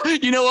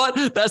you know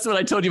what? That's what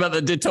I told you about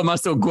the De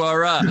Tommaso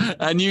Guarra,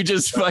 and you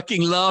just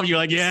fucking laugh. You're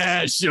like,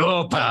 yeah,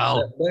 sure,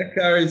 pal. That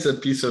car is a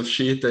piece of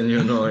shit, and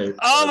you know it.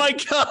 Oh my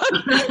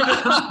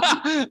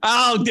God!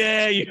 How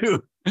dare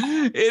you!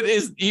 It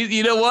is.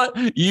 You know what?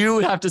 You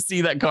have to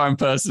see that car in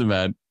person,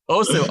 man.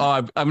 Also,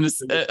 I'm going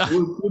to.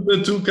 We'll put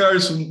the two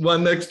cars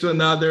one next to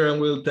another, and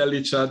we'll tell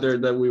each other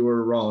that we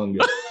were wrong.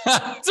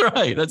 That's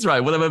right. That's right.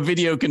 We'll have a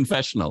video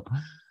confessional.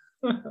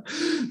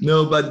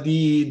 No, but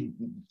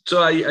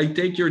so I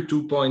take your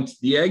 2 points.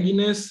 The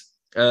egginess,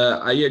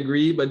 I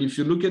agree, but if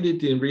you look at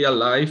it in real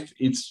life,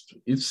 it's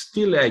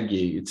still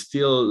eggy. It's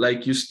still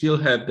like you still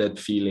have that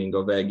feeling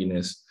of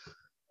egginess,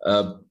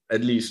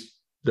 at least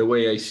the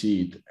way I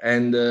see it.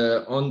 And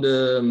on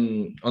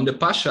the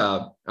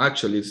Pasha,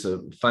 actually, it's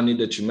funny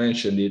that you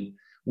mentioned it.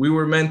 We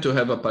were meant to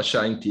have a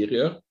Pasha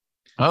interior.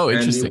 Oh,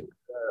 interesting.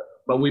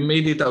 But we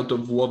made it out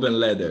of woven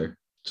leather.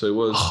 So it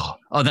was.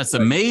 Oh, that's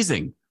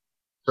amazing.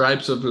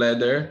 Stripes of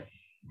leather.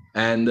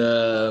 and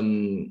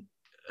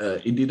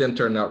it didn't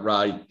turn out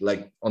right,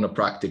 like on a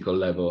practical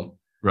level.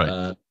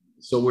 Right.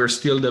 So we're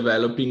still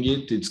developing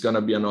it. It's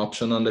gonna be an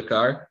option on the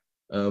car,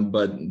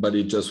 but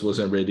it just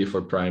wasn't ready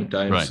for prime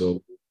time. Right.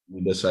 So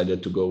we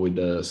decided to go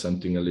with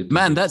something a little.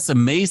 Man, bit. that's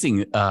amazing.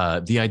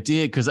 The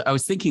idea, because I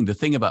was thinking the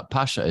thing about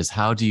Pasha is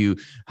how do you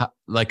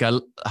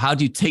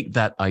take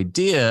that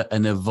idea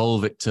and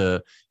evolve it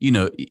to,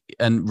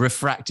 and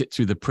refract it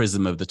through the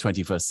prism of the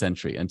 21st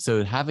century. And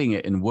so having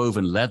it in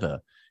woven leather,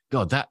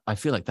 God, I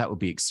feel like that would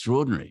be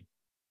extraordinary.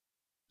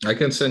 I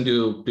can send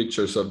you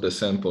pictures of the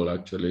sample.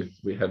 Actually,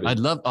 we have it. I'd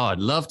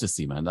love to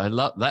see, man.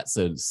 That's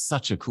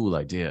such a cool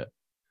idea.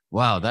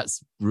 Wow,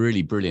 that's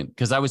really brilliant.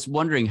 Because I was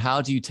wondering, how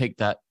do you take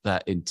that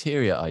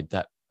interior,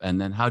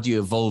 and then how do you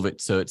evolve it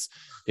so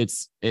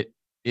it's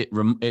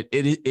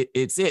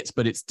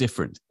but it's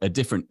different, a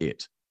different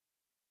it.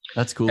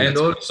 That's cool. And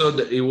also,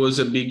 it was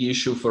a big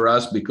issue for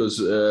us because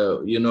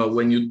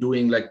when you're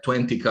doing like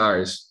 20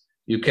 cars,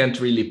 you can't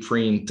really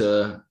print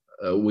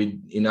with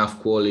enough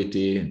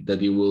quality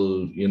that it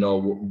will,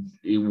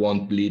 it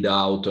won't bleed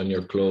out on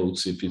your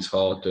clothes if it's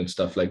hot and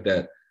stuff like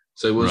that.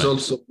 So it was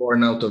also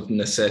born out of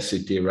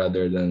necessity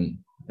rather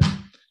than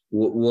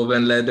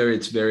woven leather.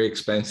 It's very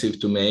expensive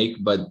to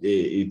make, but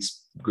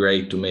it's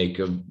great to make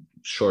a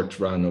short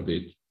run of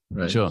it,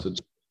 right? Sure. So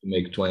to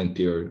make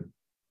 20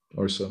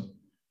 or so.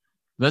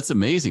 That's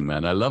amazing,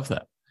 man. I love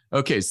that.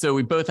 Okay, so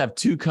we both have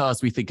two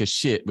cars we think are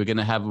shit. We're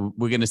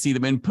gonna see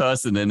them in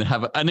person and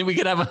then we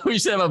should have a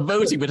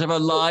voting. We'd have a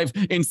live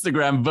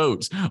Instagram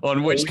vote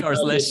on which car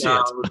is less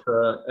shit.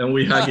 And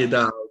we hug it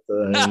out.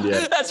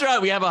 That's right.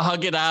 We have a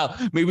hug it out.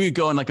 Maybe we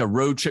go on like a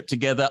road trip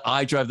together.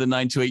 I drive the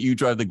 928, you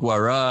drive the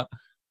Guara.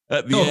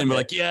 At the end, we're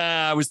like,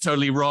 yeah, I was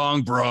totally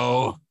wrong,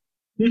 bro.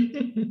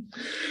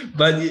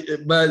 but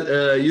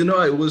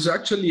I was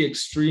actually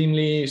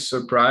extremely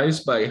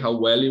surprised by how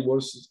well it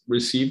was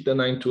received, the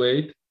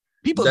 928.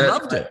 People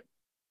loved it.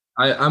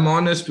 I'm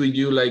honest with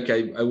you, like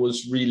I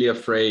was really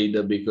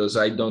afraid because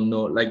I don't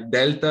know, like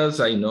Deltas,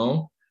 I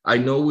know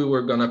we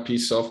were gonna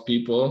piss off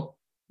people,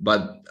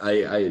 but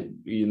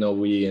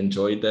we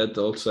enjoyed that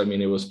also. I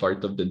mean, it was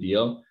part of the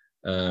deal.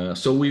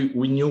 So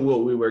we knew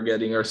what we were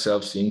getting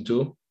ourselves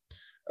into.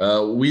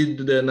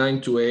 With the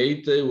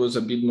 928, it was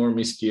a bit more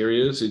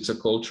mysterious. It's a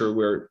culture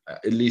where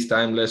at least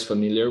I'm less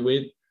familiar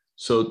with.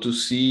 So to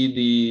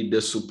see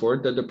the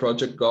support that the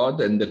project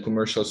got and the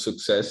commercial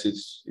success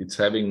it's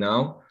having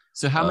now.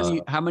 So how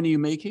many are you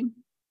making?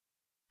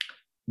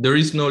 There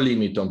is no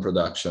limit on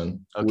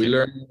production. Okay. We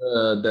learned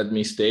that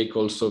mistake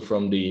also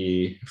from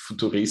the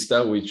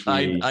Futurista, which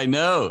I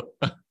know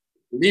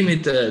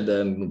limited,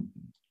 and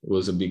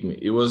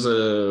it was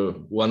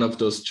one of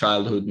those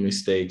childhood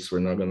mistakes we're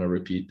not going to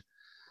repeat.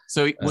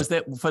 So was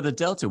there, for the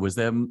Delta, was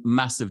there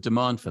massive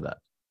demand for that?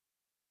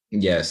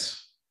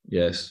 Yes,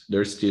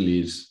 there still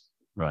is.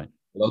 Right.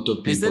 A lot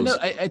of people.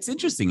 It's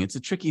interesting. It's a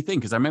tricky thing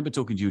because I remember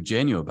talking to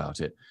Eugenio about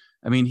it.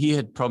 I mean, he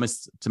had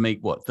promised to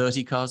make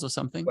 30 cars or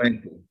something?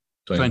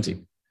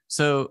 20.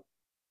 So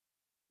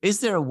is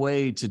there a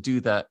way to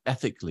do that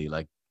ethically?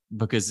 Like,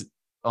 because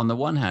on the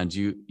one hand,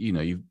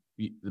 the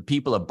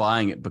people are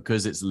buying it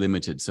because it's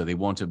limited. So they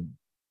want to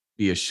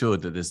be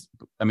assured that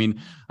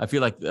I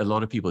feel like a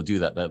lot of people do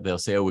that they'll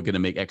say, oh, we're going to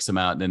make X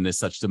amount. And then there's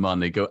such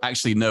demand. They go,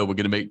 actually, no, we're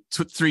going to make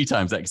 3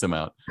 times X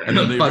amount. And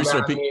then they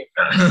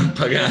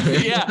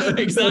Pagani. Yeah,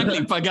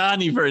 exactly.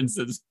 Pagani, for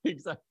instance.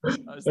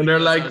 Exactly. And they're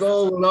like,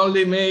 we'll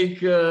only make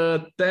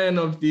 10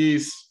 of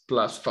these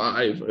plus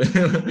 5.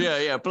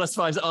 Yeah. Plus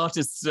 5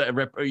 artists,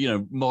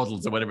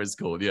 models or whatever it's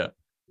called. Yeah.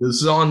 The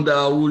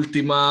Zonda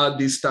Ultima,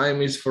 this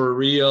time is for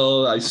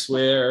real. I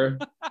swear.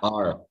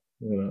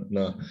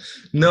 No.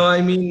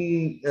 I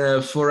mean,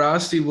 for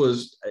us, it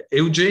was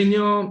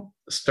Eugenio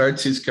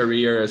starts his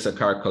career as a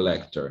car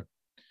collector.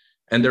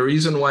 And the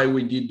reason why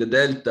we did the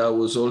Delta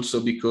was also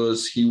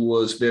because he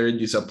was very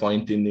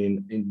disappointed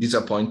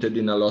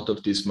in a lot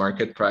of these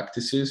market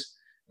practices,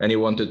 and he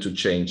wanted to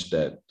change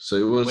that. So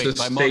it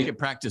was market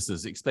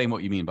practices. Explain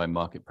what you mean by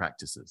market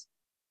practices.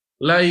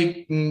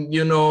 Like,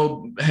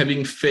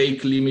 having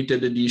fake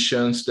limited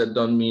editions that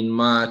don't mean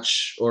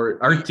much, or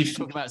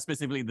artificial. Talking about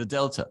specifically the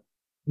Delta.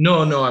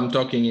 No, I'm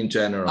talking in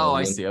general. Oh,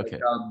 I see. Okay.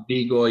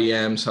 Big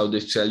OEMs, how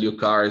they sell you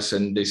cars,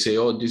 and they say,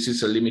 oh, this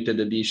is a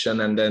limited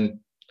edition, and then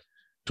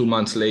 2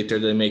 months later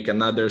they make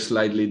another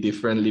slightly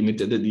different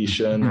limited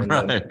edition.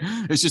 Right.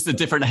 It's just a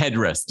different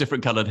headrest,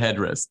 different colored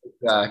headrest.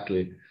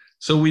 Exactly.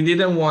 So we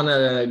didn't want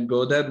to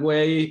go that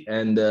way,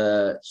 and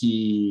a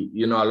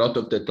lot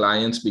of the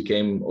clients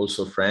became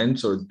also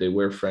friends, or they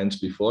were friends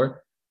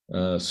before.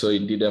 So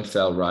it didn't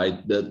feel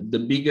right.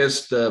 The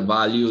biggest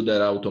value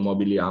that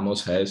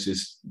Automobiliamos has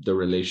is the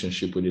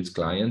relationship with its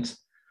clients.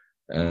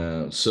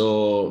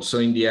 So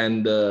in the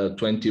end,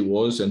 20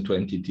 was and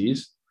 20 it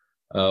is.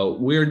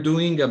 We're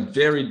doing a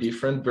very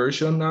different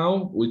version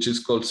now, which is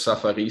called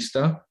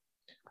Safarista.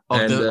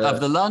 Of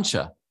the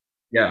Lancia?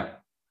 Yeah.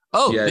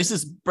 Oh, yeah. This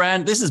is a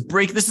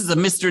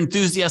Mr.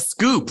 Enthusiast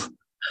scoop.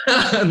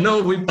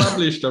 No, we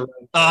published already.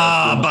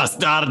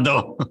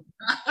 Bastardo.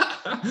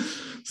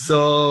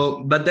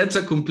 So, but that's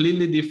a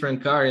completely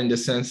different car in the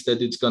sense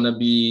that it's gonna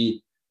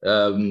be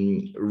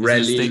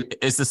rally.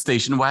 It's a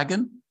station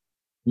wagon.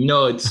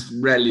 No, it's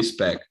rally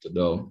spec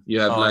though. You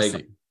have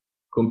like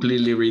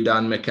completely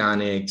redone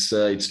mechanics.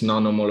 It's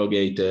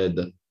non-homologated.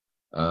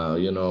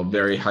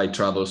 Very high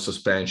travel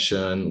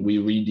suspension. We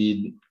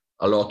redid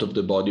a lot of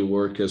the body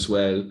work as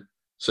well.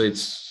 So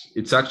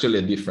it's actually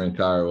a different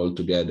car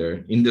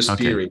altogether in the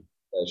spirit,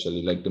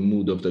 especially like the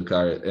mood of the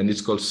car, and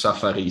it's called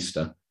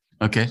Safarista.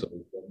 Okay. So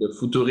the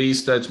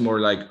Futurista, it's more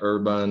like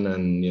urban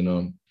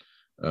and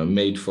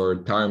made for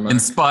tarmac.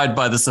 Inspired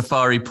by the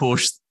Safari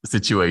Porsche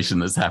situation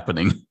that's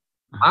happening.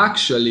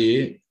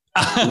 Actually,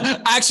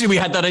 we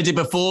had that idea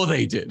before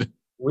they did.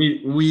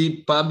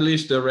 We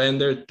published the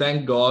render,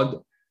 thank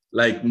God,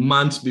 like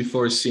months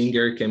before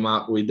Singer came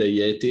out with the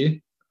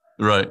Yeti.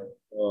 Right.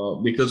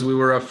 Because we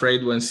were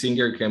afraid when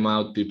Singer came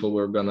out, people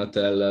were going to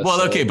tell us.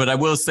 Well, okay, but I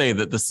will say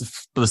that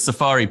the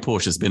Safari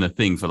Porsche has been a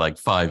thing for like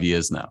 5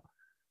 years now.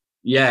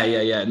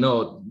 Yeah.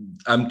 No,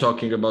 I'm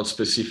talking about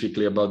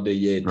specifically about the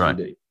Yeti, right.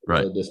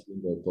 The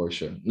Singer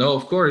Porsche. No,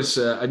 of course.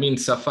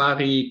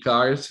 Safari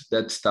cars,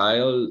 that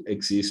style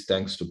exists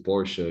thanks to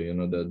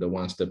Porsche, the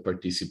ones that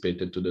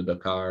participated to the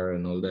Dakar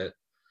and all that.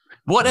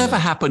 Whatever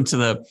happened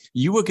to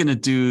you were going to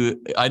do,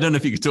 I don't know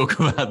if you could talk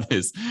about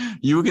this.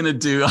 You were going to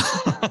do.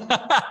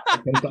 I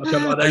can talk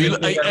about are you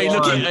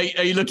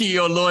looking at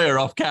your lawyer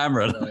off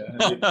camera?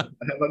 I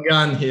have a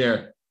gun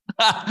here.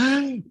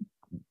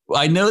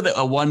 I know that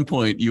at one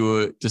point you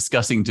were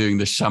discussing doing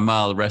the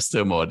Shamal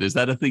resto mod. Is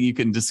that a thing you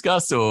can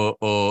discuss or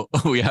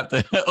we have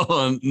to,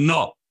 or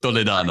no,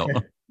 Toledano?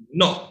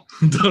 No,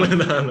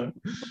 Toledano.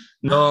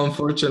 No,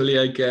 unfortunately,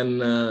 I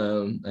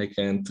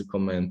can't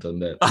comment on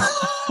that.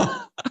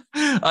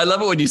 I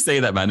love it when you say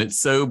that, man. It's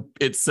so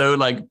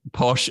like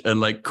posh and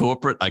like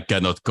corporate. I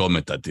cannot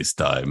comment at this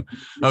time.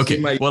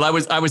 Okay. Well, I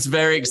was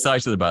very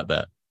excited about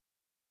that.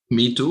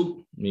 Me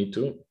too.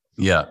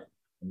 Yeah.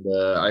 And,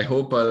 I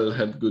hope I'll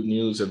have good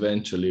news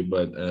eventually,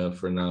 but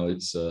for now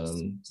it's so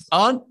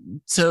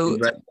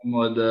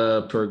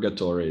mode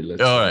purgatory.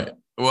 Let's all right.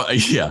 Well,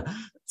 yeah.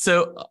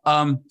 So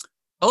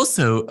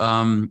also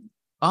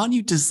aren't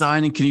you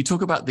designing? Can you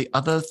talk about the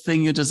other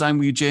thing you're designing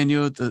with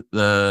Eugenio?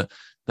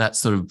 That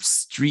sort of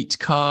street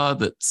car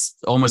that's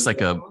almost like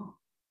the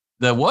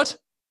what?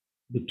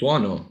 The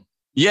Tuono.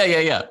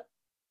 Yeah.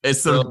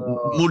 It's sort of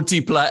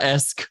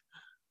Multipla-esque.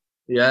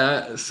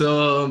 Yeah.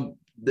 So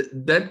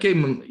that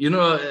came,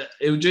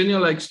 Eugenio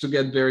likes to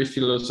get very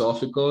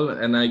philosophical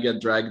and I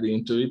get dragged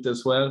into it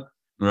as well.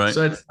 Right.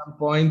 So at some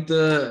point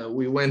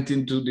we went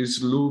into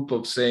this loop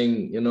of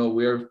saying,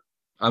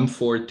 I'm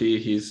 40,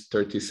 he's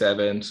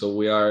 37. So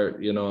we are,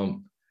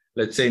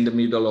 let's say in the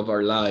middle of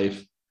our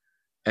life.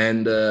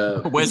 And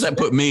where's that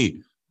put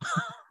me?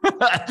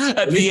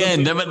 At the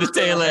end, I'm at the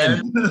tail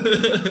end.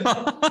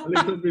 A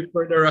little bit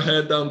further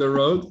ahead down the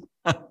road.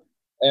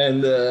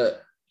 And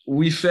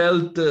we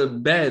felt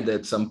bad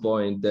at some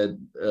point that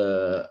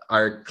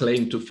our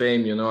claim to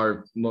fame,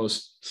 our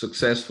most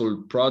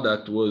successful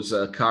product was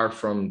a car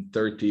from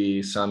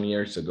 30 some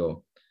years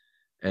ago.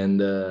 And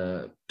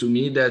to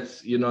me,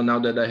 that's, now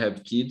that I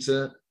have kids,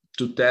 to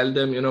tell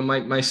them,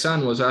 my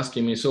son was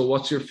asking me, so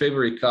what's your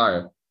favorite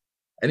car?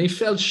 And it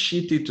felt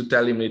shitty to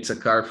tell him it's a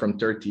car from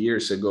 30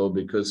 years ago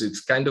because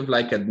it's kind of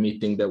like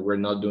admitting that we're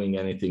not doing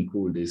anything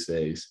cool these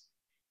days.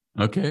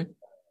 Okay.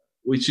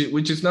 Which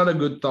is not a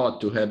good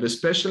thought to have,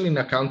 especially in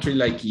a country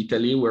like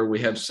Italy where we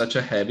have such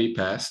a heavy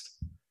past.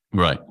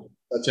 Right.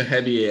 Such a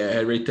heavy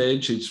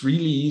heritage. It's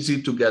really easy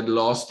to get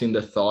lost in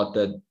the thought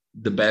that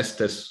the best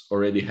has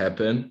already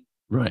happened.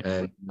 Right.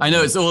 And I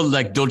know it's all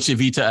like Dolce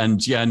Vita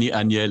and Gianni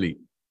Agnelli.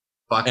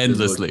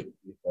 Endlessly.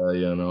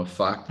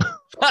 Fuck.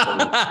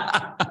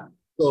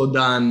 So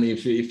done.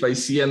 If I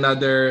see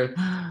another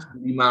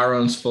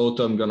Maron's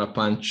photo, I'm gonna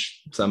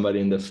punch somebody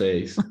in the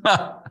face.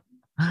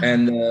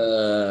 And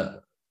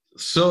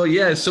so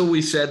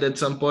we said at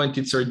some point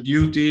it's our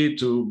duty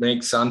to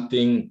make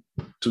something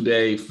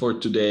today for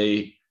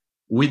today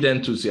with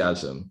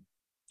enthusiasm,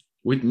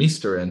 with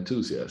Mr.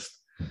 Enthusiast.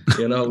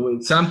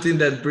 With something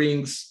that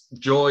brings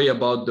joy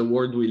about the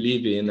world we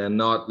live in and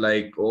not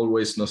like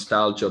always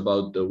nostalgia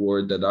about the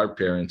world that our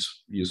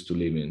parents used to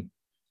live in.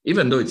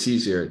 Even though it's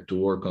easier to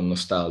work on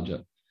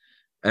nostalgia.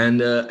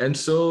 And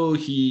so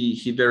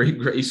he very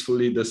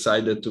gracefully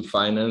decided to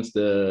finance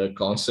the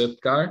concept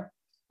car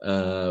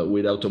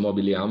with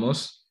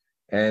Automobiliamos.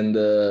 And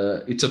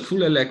it's a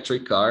full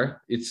electric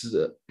car. It's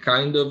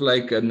kind of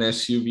like an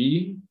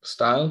SUV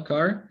style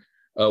car.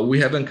 We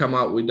haven't come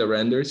out with the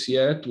renders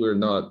yet. We're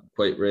not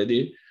quite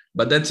ready.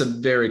 But that's a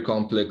very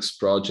complex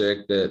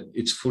project that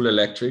it's full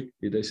electric.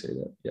 Did I say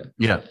that?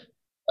 Yeah.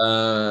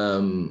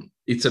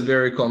 It's a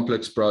very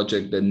complex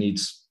project that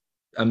needs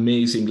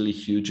amazingly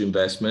huge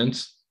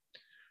investments.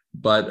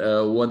 But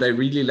what I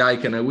really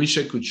like, and I wish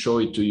I could show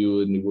it to you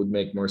and it would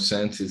make more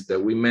sense, is that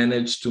we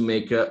managed to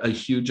make a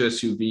huge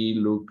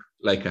SUV look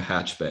like a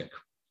hatchback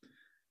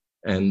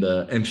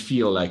and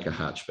feel like a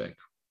hatchback.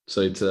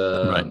 So it's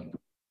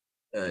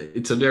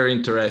a very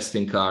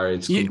interesting car.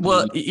 It's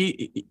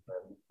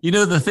You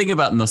know, the thing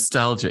about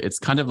nostalgia, it's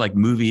kind of like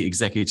movie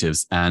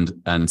executives and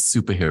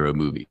superhero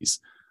movies.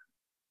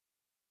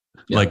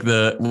 Yeah. Like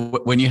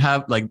when you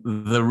have like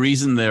the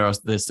reason they're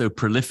so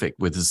prolific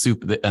with the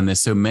super and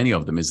there's so many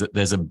of them is that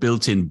there's a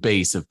built-in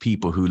base of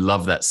people who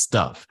love that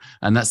stuff,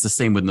 and that's the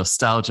same with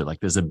nostalgia. Like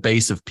there's a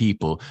base of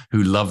people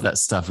who love that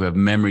stuff, who have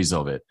memories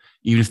of it,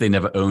 even if they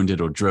never owned it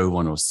or drove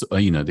one, or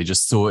they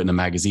just saw it in a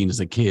magazine as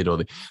a kid,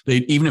 or they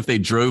even if they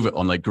drove it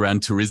on like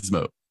Gran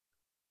Turismo.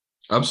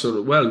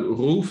 Absolutely. Well,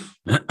 Roof,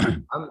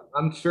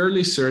 I'm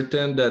fairly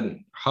certain that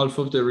half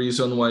of the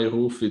reason why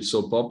Roof is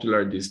so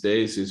popular these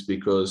days is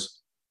because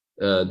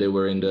they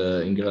were in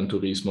Gran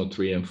Turismo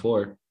 3 and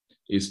 4.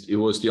 It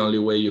was the only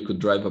way you could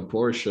drive a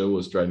Porsche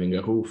was driving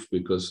a Roof,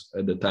 because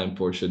at the time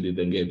Porsche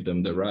didn't give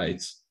them the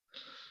rights.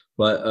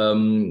 But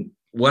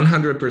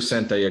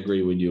 100% I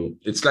agree with you.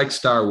 It's like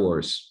Star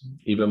Wars,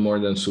 even more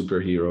than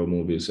superhero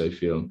movies, I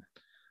feel.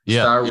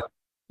 Yeah. Star Wars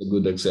is a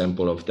good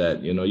example of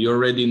that. You know, you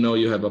already know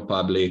you have a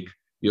public.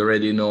 You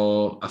already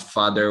know a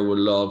father would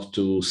love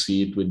to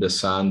see it with the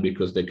son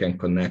because they can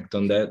connect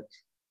on that.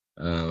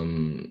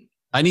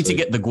 I need to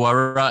get the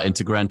Guara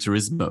into Gran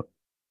Turismo.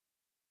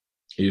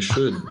 You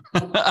should.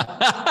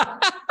 I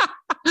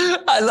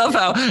love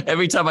how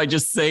every time I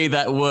just say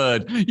that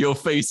word, your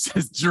face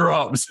just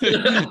drops.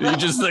 you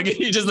just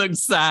look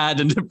sad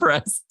and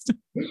depressed.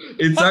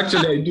 It's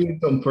actually, I do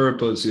it on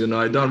purpose. You know,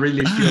 I don't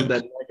really feel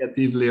that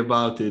negatively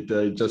about it.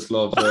 I just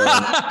love.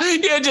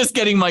 You're just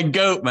getting my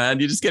goat, man.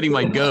 You're just getting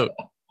my goat.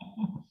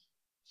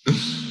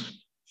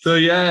 So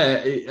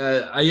yeah,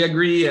 I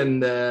agree,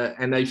 and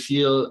I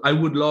feel I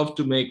would love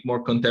to make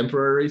more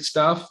contemporary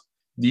stuff.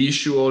 The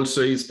issue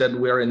also is that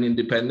we're an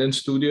independent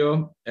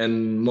studio,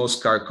 and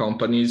most car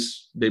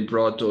companies, they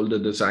brought all the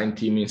design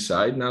team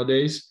inside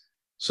nowadays.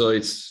 So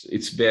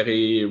it's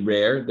very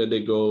rare that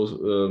they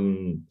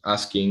go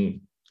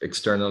asking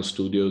external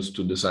studios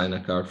to design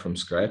a car from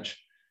scratch.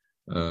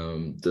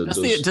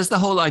 Does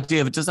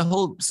the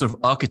whole sort of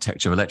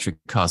architecture of electric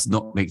cars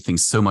not make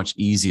things so much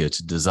easier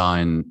to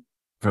design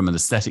from an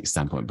aesthetic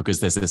standpoint? Because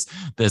there's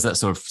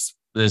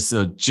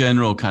a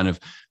general kind of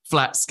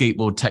flat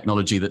skateboard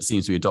technology that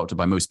seems to be adopted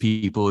by most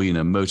people, you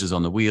know, motors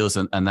on the wheels,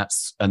 and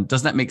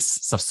doesn't that make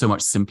stuff so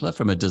much simpler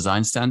from a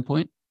design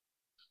standpoint?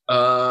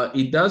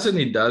 It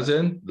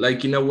doesn't.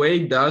 Like in a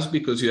way it does,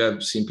 because you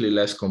have simply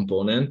less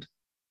components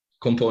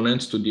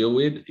to deal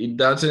with. It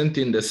doesn't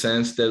in the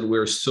sense that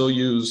we're so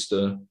used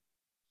to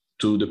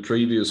the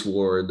previous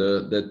world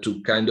that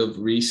to kind of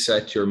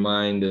reset your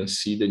mind and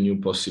see the new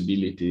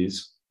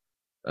possibilities,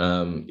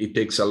 it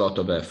takes a lot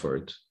of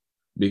effort,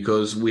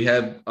 because we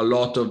have a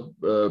lot of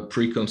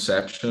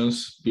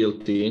preconceptions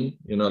built in,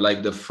 you know,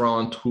 like the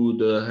front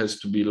hood has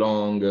to be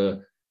long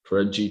for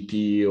a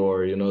GT,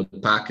 or, you know, the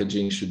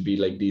packaging should be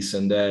like this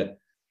and that.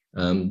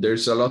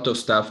 There's a lot of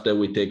stuff that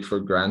we take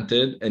for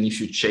granted. And if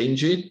you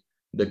change it,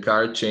 the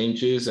car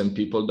changes and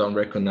people don't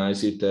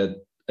recognize it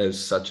as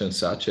such and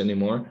such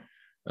anymore.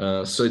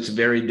 So it's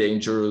very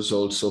dangerous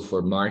also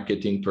for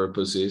marketing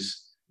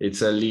purposes.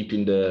 It's a leap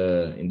in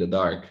the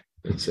dark.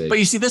 But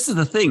you see, this is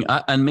the thing,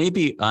 and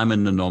maybe I'm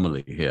an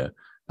anomaly here.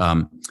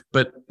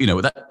 But you know,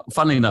 that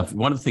funnily enough,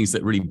 one of the things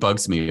that really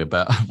bugs me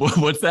about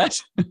what's that?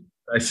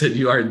 I said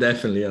you are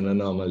definitely an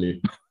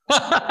anomaly.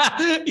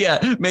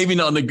 Yeah, maybe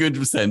not in a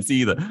good sense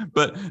either.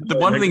 But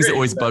one of the things that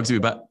always bugs me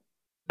about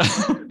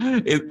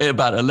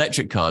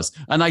electric cars,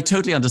 and I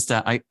totally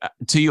understand.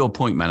 To your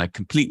point, man, I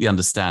completely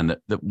understand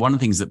that one of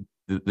the things that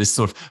this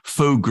sort of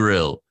faux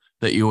grille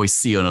that you always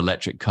see on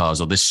electric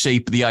cars, or the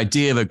shape, the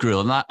idea of a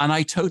grille. And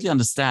I totally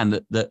understand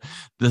that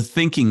the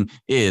thinking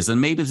is, and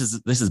maybe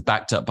this is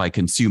backed up by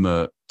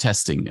consumer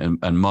testing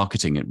and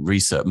marketing and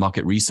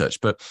market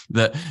research, but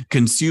that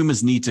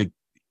consumers need to,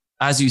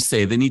 as you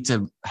say, they need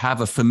to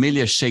have a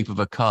familiar shape of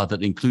a car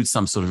that includes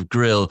some sort of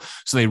grille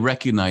so they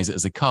recognize it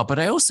as a car. But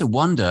I also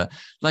wonder,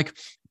 like,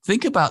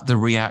 think about the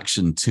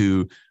reaction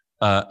to,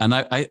 and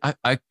I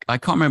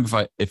can't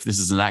remember if this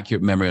is an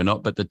accurate memory or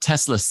not, but the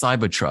Tesla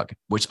Cybertruck,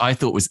 which I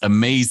thought was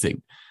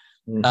amazing.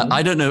 Mm-hmm.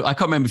 I don't know, I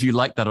can't remember if you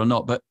liked that or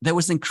not, but there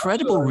was an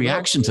incredible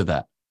reaction to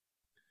that.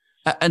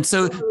 And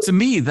so to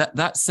me,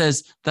 that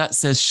says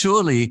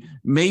surely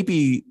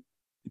maybe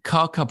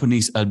car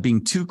companies are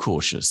being too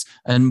cautious.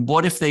 And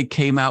what if they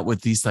came out with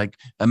these like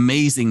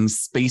amazing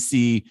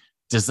spacey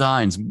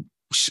designs?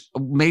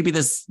 Maybe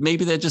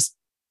they're just,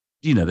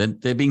 you know,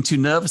 they're being too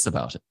nervous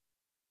about it.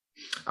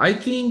 I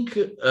think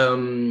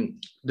the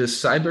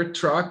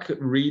Cybertruck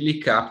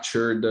really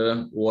captured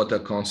what a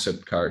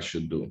concept car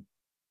should do,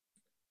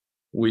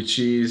 which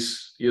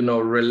is, you know,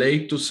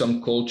 relate to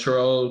some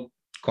cultural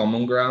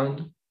common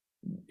ground.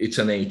 It's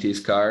an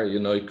 80s car, you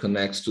know, it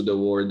connects to the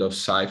world of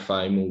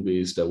sci-fi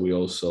movies that we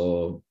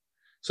also,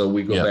 so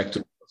we go back to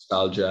the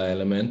nostalgia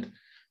element,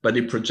 but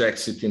it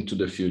projects it into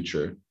the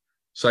future.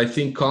 So I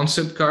think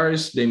concept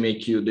cars,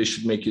 they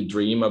should make you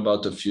dream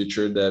about a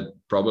future that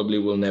probably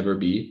will never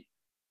be.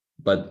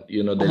 But,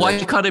 you know, why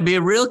can't it be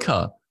a real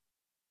car?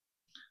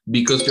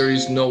 Because there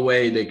is no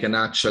way they can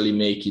actually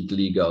make it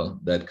legal,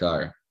 that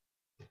car.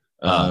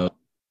 I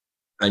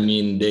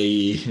mean,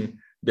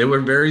 They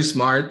were very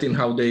smart in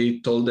how they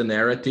told the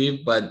narrative,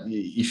 but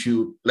if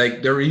you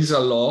like, there is a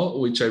law,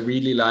 which I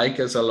really like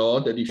as a law,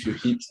 that if you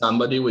hit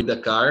somebody with a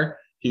car,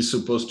 he's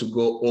supposed to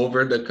go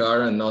over the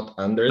car and not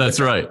under That's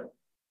the car. right.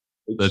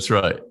 That's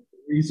right.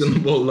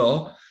 Reasonable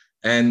law.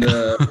 And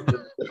the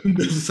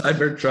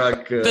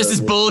Cybertruck. This is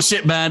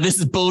bullshit, man. This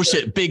is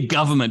bullshit. Big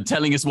government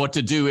telling us what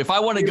to do. If I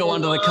want to go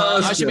under the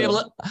car, I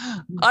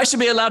should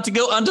be allowed to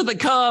go under the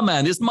car,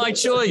 man. It's my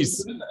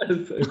choice.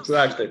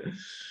 Exactly.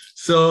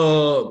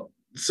 So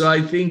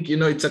I think,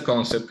 it's a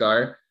concept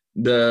car.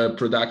 The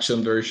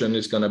production version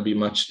is going to be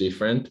much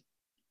different.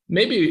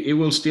 Maybe it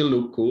will still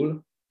look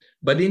cool.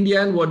 But in the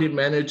end, what it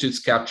manages is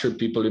capture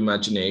people's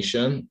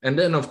imagination. And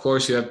then, of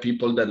course, you have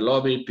people that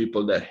love it,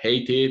 people that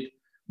hate it.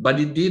 But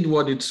it did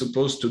what it's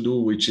supposed to do,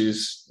 which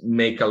is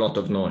make a lot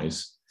of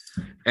noise.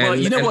 Well,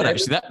 you know what?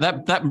 Actually,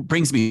 that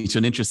brings me to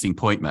an interesting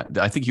point, Matt.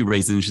 I think you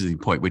raised an interesting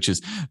point, which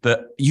is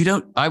that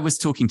I was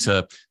talking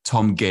to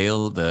Tom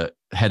Gale, the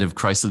head of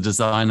Chrysler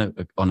Design,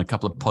 on a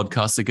couple of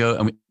podcasts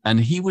ago, and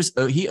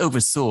he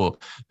oversaw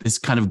this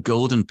kind of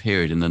golden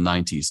period in the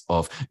 90s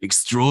of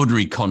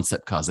extraordinary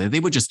concept cars. They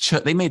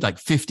made like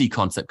 50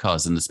 concept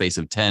cars in the space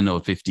of 10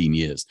 or 15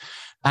 years,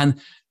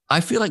 and I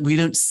feel like we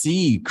don't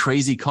see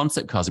crazy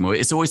concept cars anymore.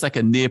 It's always like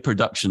a near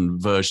production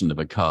version of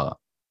a car.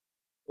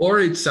 Or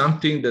it's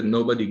something that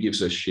nobody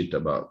gives a shit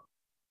about.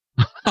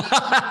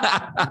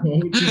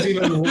 Which is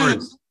even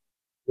worse.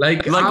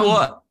 Like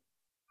what?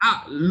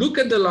 Look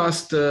at the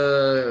last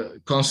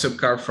concept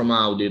car from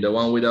Audi, the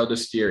one without the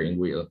steering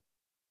wheel.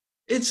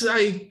 It's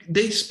like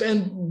they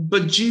spent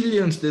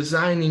bajillions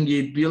designing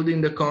it,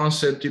 building the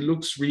concept. It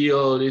looks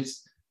real.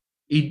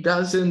 It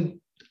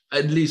doesn't,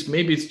 at least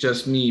maybe it's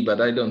just me,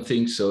 but I don't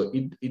think so.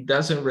 It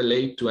doesn't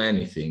relate to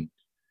anything.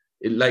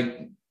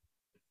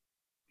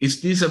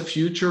 Is this a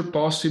future?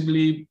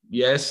 Possibly,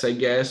 yes, I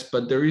guess,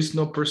 but there is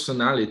no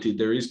personality.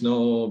 There is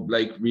no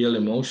real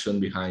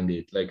emotion behind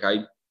it.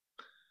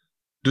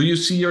 Do you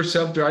see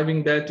yourself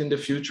driving that in the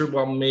future?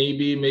 Well,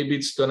 maybe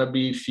it's gonna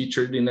be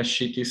featured in a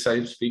shitty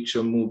science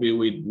fiction movie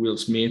with Will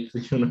Smith.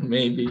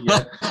 Maybe,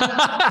 yeah.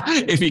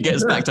 If he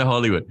gets back to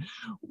Hollywood.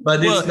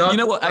 But it's not. You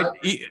know what?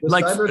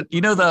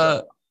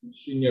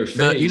 In your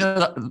face.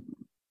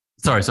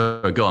 Sorry,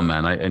 go on,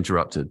 man. I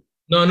interrupted.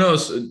 No.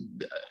 So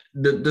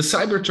the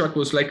Cybertruck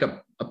was like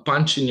a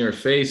punch in your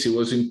face. It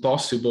was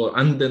impossible,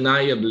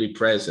 undeniably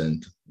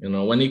present.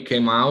 When it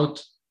came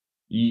out,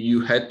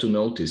 you had to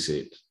notice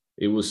it.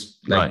 It was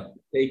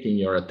taking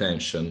your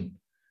attention.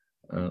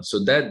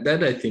 So that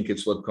I think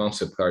it's what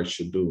concept cars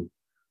should do.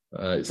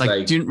 It's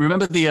do you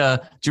remember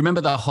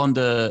that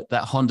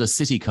Honda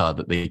City car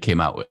that they came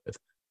out with?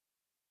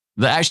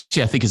 That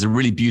actually I think is a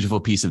really beautiful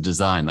piece of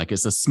design. Like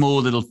it's a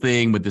small little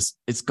thing with this.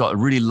 It's got a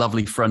really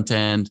lovely front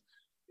end.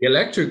 The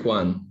electric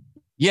one.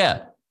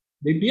 Yeah,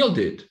 they built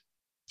it.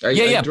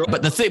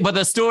 But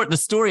the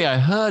story I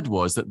heard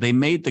was that they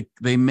made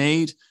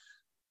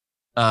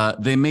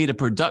a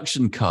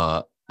production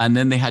car, and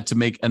then they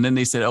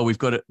said, oh, we've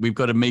got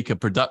to make a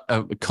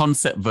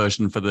concept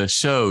version for the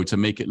show to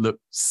make it look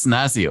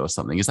snazzy or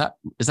something. Is that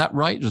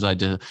right? Or did I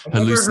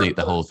hallucinate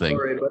the whole thing?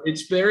 Story, but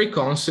it's very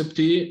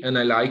concepty, and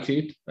I like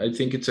it. I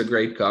think it's a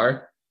great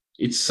car.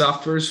 It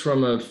suffers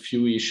from a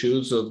few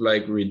issues of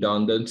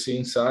redundancy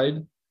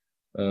inside.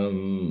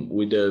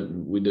 With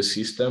the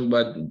system,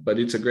 but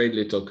it's a great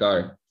little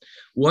car.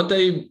 What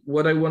I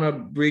want to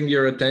bring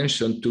your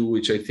attention to,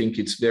 which I think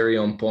it's very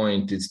on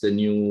point, is the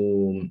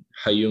new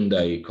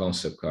Hyundai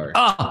concept car.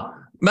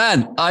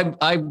 Man,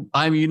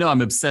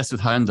 I'm obsessed with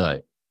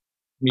Hyundai.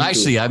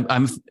 Actually,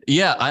 I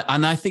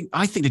think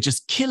they're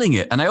just killing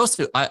it. And I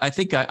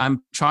think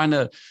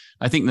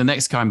the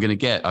next car I'm going to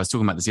get, I was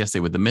talking about this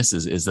yesterday with the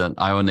missus, is an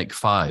Ioniq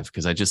 5,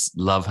 because I just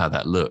love how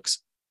that looks.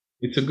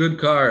 It's a good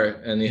car,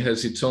 and it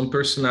has its own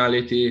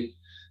personality.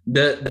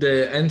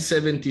 The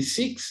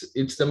N76,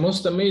 it's the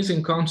most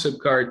amazing concept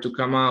car to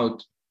come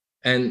out.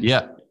 And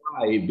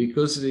why?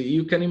 Because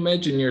you can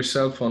imagine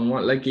yourself on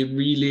one, it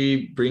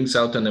really brings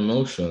out an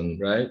emotion,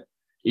 right?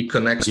 It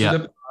connects to the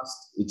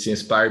past. It's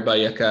inspired by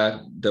a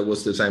car that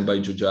was designed by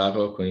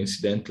Giugiaro,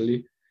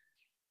 coincidentally.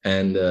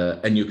 And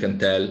you can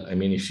tell,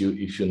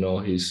 if you know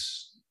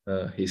his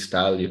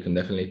style, you can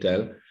definitely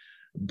tell.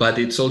 But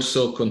it's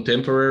also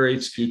contemporary,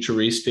 it's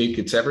futuristic,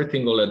 it's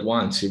everything all at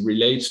once. It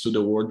relates to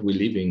the world we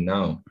live in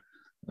now.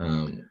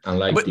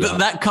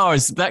 That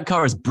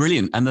car is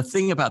brilliant. And the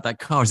thing about that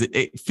car is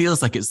it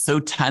feels like it's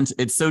so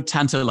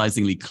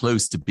tantalizingly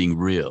close to being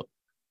real.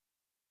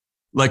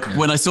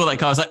 When I saw that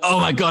car, I was like, oh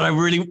my God, I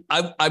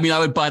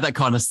would buy that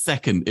car in a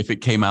second if it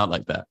came out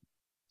like that.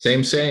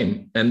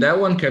 Same. And that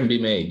one can be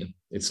made.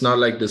 It's not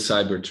like the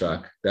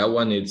Cybertruck. That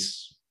one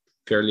is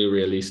fairly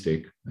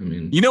realistic.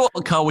 You know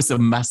what car was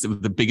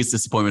the biggest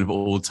disappointment of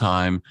all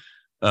time?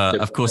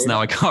 Of course,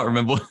 now I can't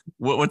remember.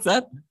 What's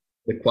that?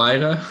 The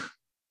Quaira?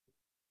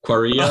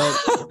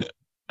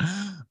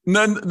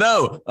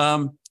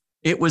 No.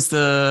 It was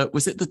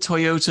it the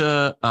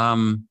Toyota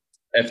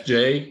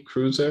FJ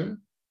Cruiser?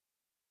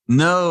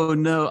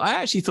 No. I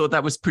actually thought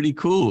that was pretty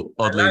cool,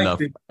 oddly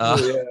enough.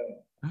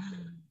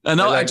 And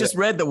I just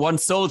read that one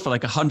sold for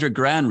like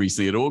 $100,000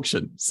 recently at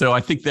auction. So I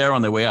think they're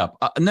on their way up.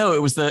 No,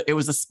 it was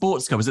the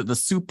sports car. Was it the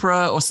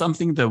Supra or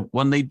something? The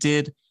one they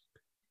did?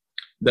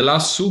 The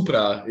last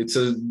Supra. It's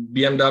a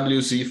BMW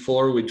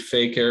Z4 with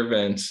fake air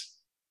vents.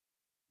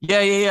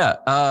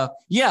 Yeah,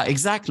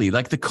 exactly.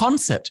 Like the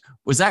concept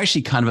was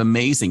actually kind of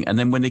amazing. And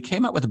then when they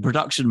came out with a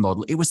production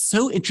model, it was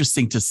so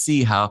interesting to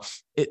see how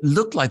it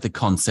looked like the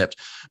concept,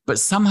 but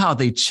somehow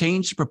they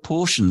changed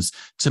proportions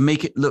to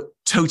make it look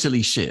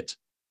totally shit.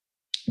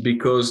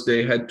 Because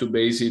they had to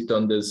base it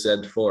on the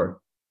Z4.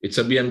 It's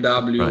a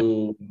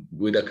BMW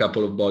with a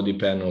couple of body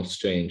panels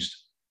changed.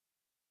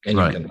 And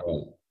you can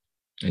tell.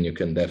 And you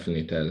can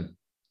definitely tell.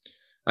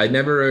 I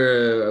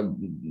never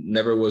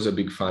was a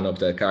big fan of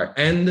that car.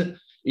 And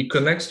it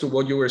connects to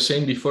what you were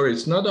saying before.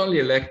 It's not only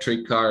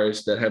electric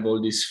cars that have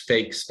all this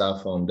fake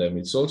stuff on them.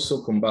 It's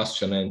also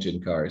combustion engine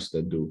cars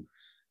that do.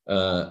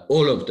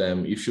 All of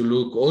them. If you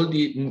look,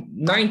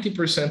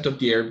 90% of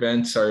the air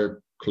vents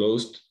are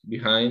closed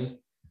behind.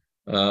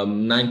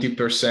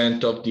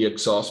 90% of the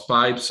exhaust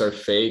pipes are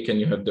fake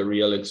and you have the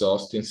real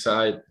exhaust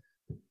inside,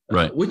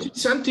 which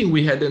is something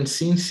we hadn't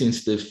seen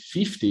since the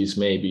 50s,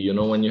 maybe, you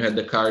know, when you had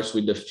the cars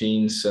with the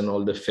fins and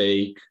all the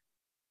fake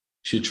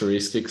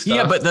futuristic stuff.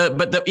 Yeah,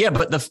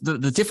 but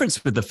the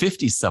difference with the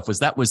 50s stuff was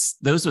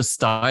those were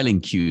styling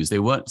cues. They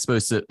weren't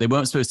supposed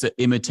to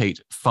imitate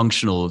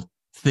functional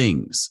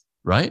things,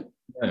 right?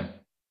 Yeah.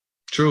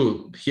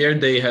 True. Here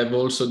they have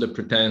also the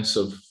pretense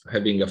of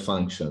having a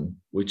function,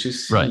 which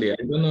is silly. Right.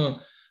 I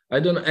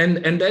don't know.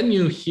 And then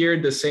you hear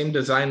the same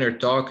designer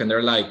talk and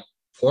they're like,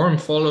 form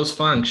follows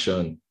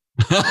function.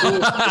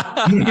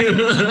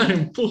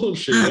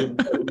 Bullshit.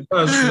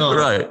 That's not.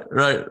 Right.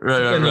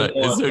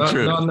 It's so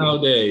true. Not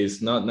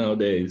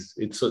nowadays.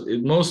 It's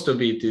most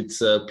of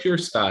it's pure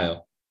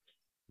style.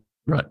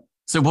 Right.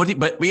 So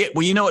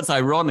you know what's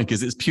ironic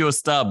is it's pure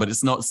style, but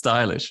it's not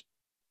stylish.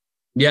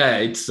 Yeah,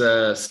 it's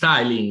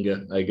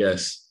styling, I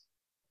guess.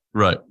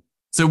 Right.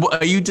 So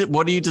what are you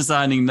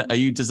designing? Are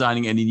you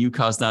designing any new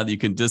cars now that you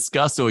can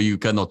discuss, or you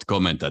cannot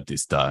comment at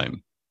this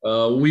time?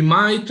 We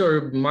might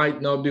or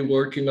might not be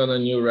working on a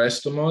new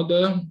resto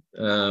model.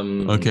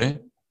 Okay.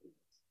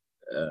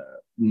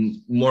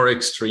 More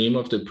extreme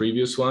of the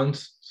previous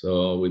ones.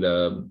 So with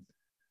a.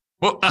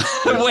 Well,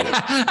 wait,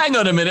 hang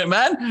on a minute,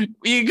 man.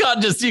 You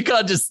can't just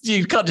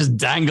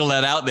dangle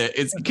that out there.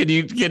 Can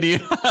you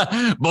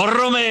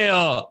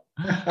Borromeo?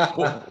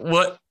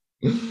 What?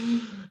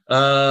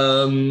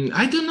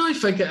 I don't know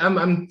if I can.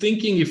 I'm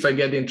thinking if I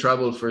get in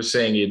trouble for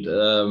saying it.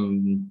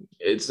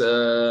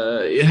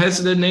 It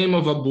has the name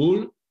of a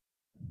bull.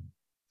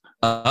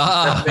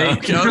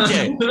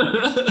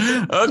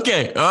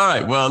 Okay. All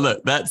right. Well,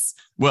 look, that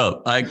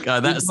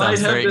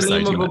sounds very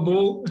exciting. Name of a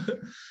bull.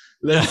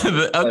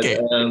 Okay.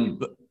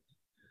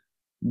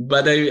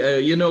 But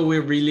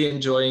we're really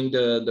enjoying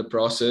the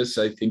process.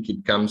 I think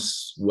it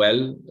comes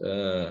well.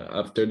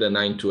 After the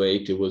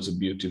 928, it was a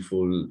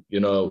beautiful,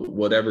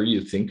 whatever you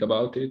think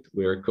about it,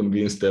 we're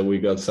convinced that we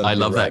got something. I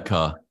love that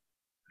car.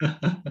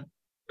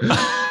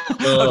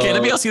 Okay,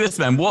 let me ask you this,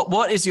 man.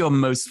 What is your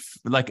most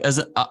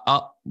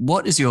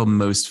what is your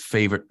most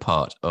favorite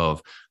part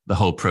of the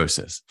whole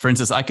process? For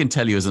instance, I can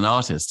tell you as an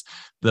artist,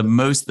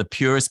 the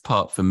purest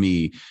part for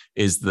me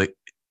is the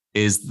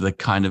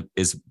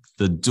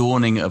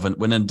dawning of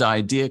when an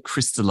idea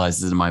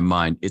crystallizes in my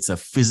mind. It's a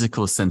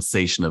physical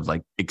sensation of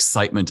like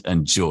excitement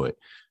and joy.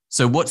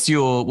 So what's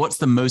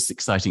the most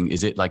exciting?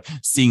 Is it like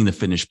seeing the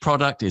finished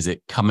product? Is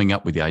it coming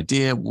up with the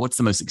idea? What's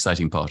the most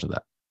exciting part of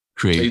that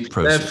creative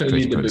process?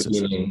 Definitely the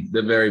beginning,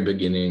 the very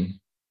beginning.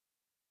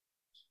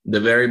 The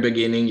very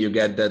beginning, you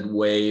get that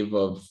wave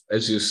of,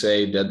 as you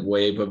say, that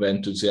wave of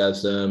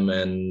enthusiasm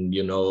and,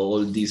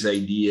 all these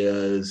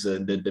ideas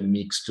that they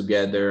mix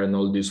together and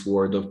all this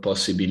world of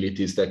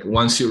possibilities that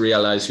once you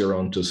realize you're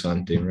onto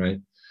something,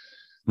 right?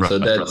 So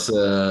that's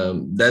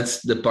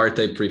the part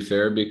I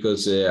prefer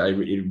because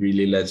it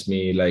really lets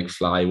me like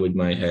fly with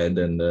my head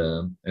and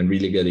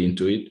really get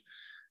into it.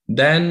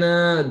 Then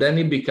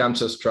it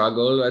becomes a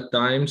struggle at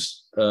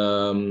times,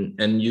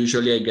 and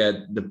usually I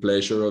get the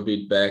pleasure of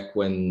it back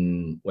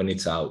when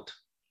it's out.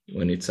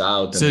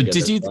 So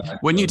did you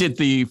when you did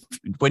the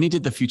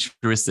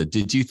Futurista,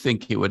 did you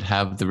think it would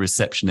have the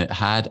reception it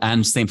had,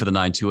 and same for the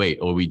 928,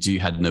 or you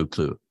had no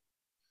clue?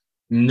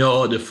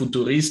 No, the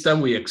Futurista,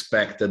 we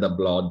expected a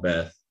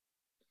bloodbath.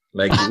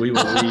 Like we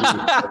were really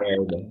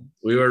scared.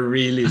 We were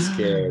really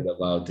scared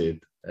about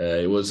it.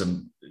 It was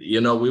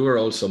we were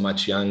also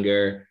much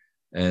younger.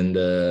 And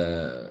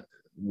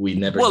we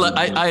never. Well,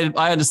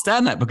 I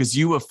understand that because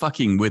you were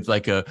fucking with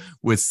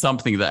with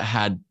something that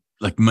had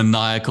like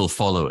maniacal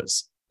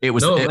followers. It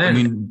was.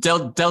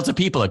 Delta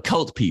people are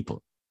cult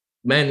people.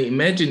 Man,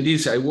 imagine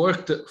this. I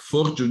worked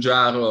for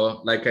Giugiaro.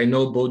 Like I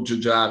know both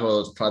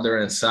Giugiaro's father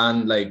and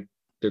son. Like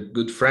they're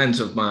good friends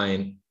of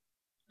mine.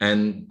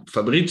 And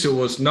Fabrizio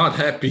was not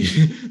happy.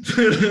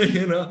 So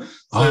it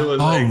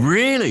was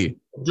really?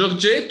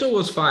 Giorgetto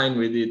was fine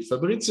with it.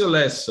 Fabrizio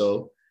less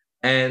so.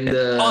 And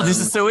this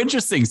is so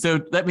interesting. So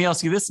let me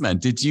ask you this, man.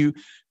 Did you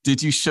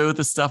Did you show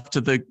the stuff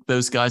to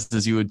those guys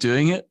as you were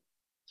doing it?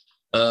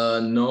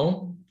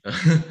 No,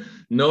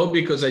 no,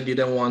 because I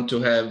didn't want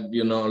to have,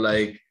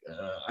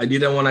 I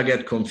didn't want to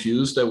get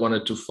confused. I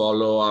wanted to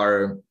follow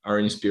our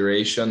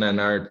inspiration and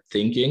our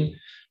thinking.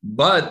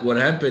 But what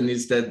happened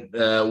is that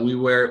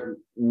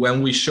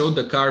when we showed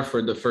the car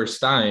for the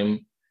first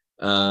time,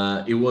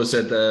 it was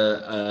at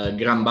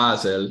Grand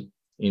Basel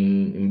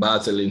in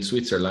Basel in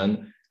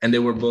Switzerland, and they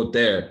were both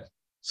there.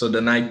 So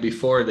the night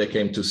before, they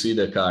came to see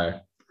the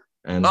car.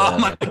 And, oh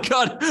my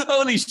God!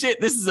 Holy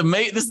shit! This is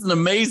amazing. This is an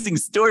amazing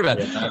story, man.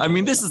 Yeah. I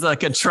mean, this is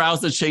like a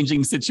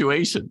trouser-changing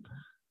situation.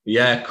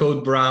 Yeah,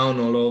 code brown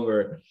all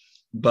over.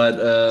 But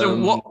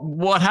so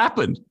what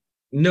happened?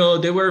 No,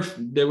 they were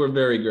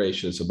very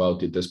gracious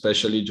about it,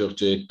 especially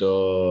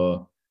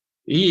Giorgetto.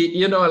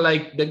 He,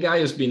 like the guy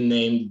has been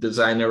named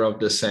designer of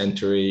the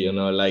century.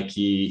 Like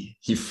he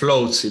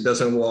floats. He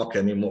doesn't walk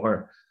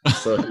anymore.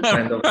 So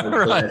kind of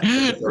right.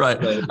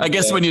 I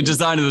guess when you're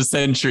designer of the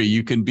century,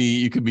 you can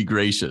be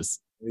gracious.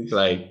 It's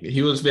like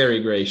he was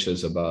very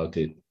gracious about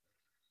it,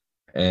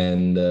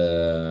 and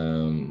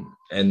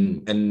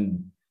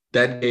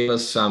that gave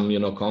us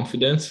some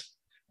confidence.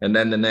 And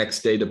then the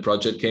next day, the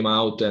project came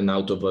out, and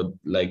out of a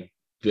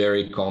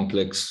very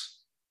complex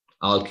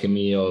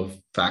alchemy of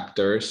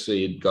factors,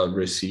 it got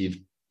received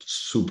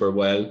super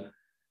well,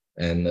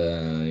 and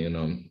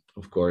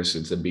of course,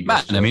 it's a big.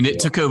 Man, I mean, it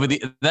took over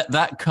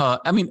that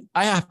car. I mean,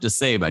 I have to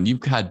say, man,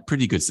 you've had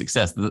pretty good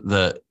success.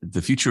 The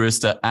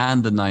Futurista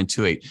and the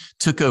 928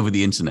 took over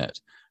the internet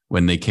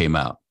when they came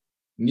out.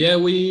 Yeah,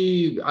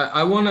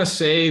 I want to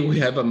say we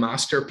have a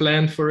master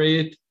plan for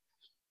it.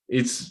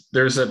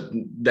 There's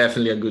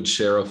definitely a good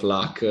share of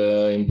luck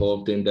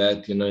involved in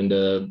that, in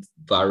the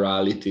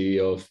virality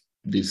of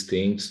these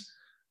things.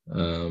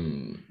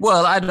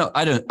 Well, I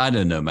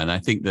don't know, man. I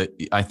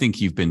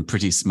think you've been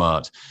pretty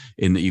smart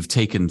in that you've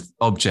taken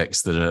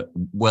objects that are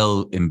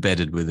well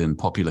embedded within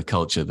popular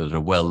culture, that are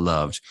well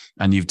loved,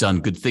 and you've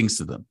done good things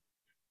to them.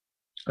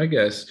 I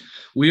guess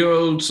we are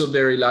also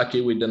very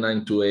lucky with the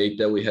 928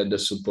 that we had the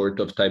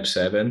support of Type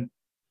 7.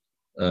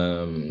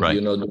 Right.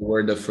 They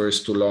were the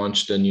first to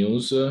launch the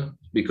news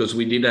because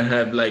we didn't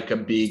have like a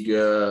big,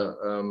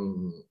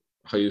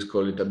 how you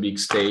call it, a big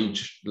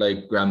stage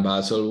like Grand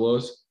Basel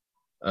was.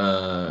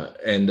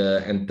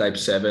 And Type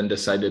 7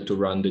 decided to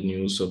run the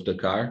news of the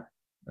car,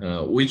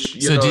 which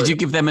did you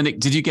give them an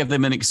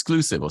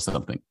exclusive or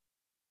something?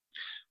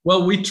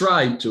 Well, we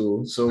tried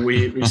to. So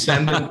we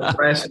sent them the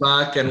press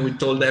back, and we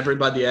told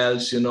everybody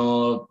else,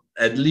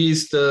 at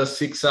least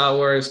 6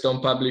 hours,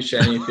 don't publish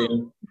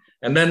anything.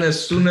 And then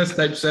as soon as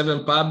Type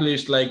 7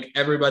 published,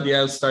 everybody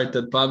else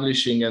started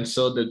publishing, and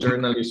so the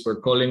journalists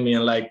were calling me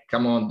and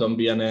come on, don't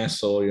be an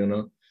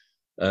asshole,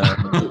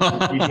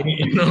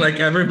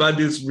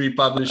 everybody's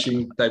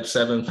republishing Type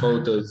 7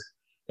 photos,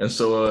 and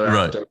so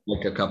after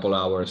a couple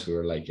hours we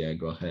were like, yeah,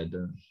 go ahead,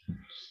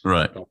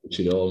 publish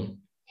it all.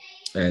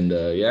 And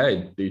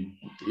it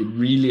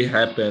really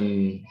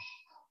happened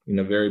in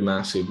a very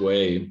massive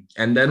way.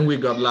 And then we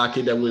got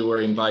lucky that we were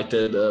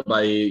invited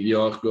by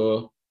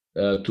Yorgo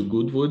to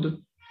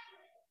Goodwood.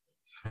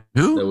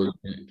 Who? That was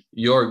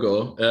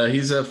Yorgo.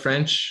 He's a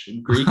French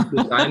Greek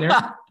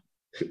designer.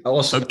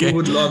 Also, okay. Who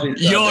would love it?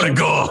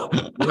 Yorgo.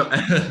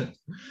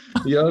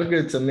 Yorgo,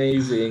 it's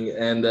amazing,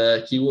 and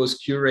he was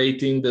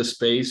curating the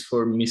space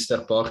for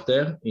Mr.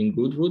 Porter in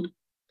Goodwood.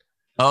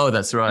 Oh,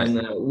 that's right.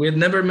 And we had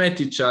never met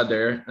each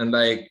other, and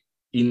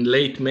in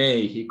late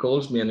May, he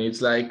calls me and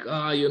it's like,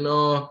 can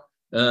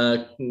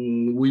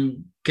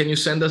you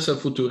send us a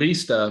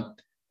Futurista?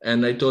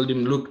 And I told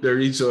him, look, there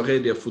is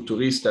already a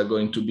Futurista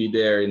going to be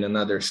there in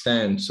another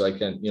stand, so I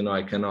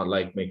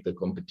cannot make the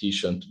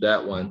competition to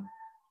that one.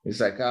 He's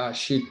like,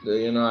 shit,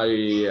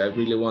 I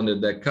really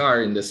wanted that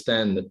car in the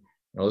stand.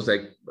 I was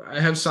like, I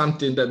have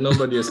something that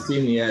nobody has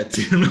seen yet,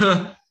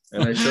 And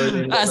I showed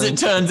him. As it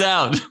turns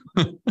out.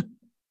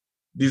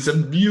 This a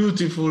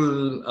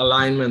beautiful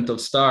alignment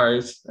of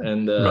stars.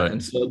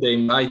 And so they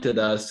invited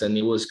us, and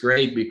it was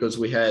great because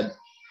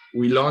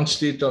we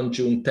launched it on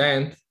June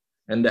 10th,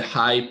 and the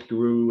hype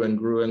grew and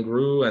grew and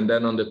grew. And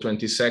then on the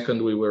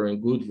 22nd, we were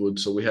in Goodwood.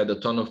 So we had a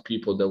ton of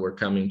people that were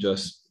coming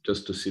just to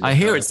see the car.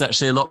 Hear it's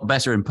actually a lot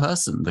better in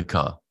person, the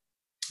car.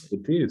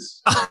 It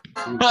is.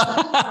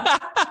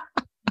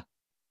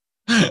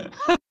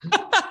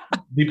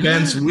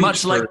 Depends which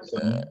much like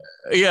person.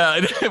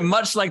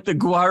 Much like the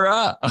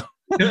Guara.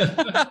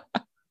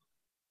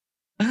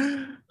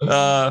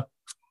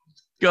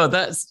 God,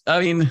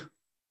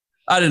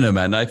 I don't know,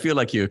 man. I feel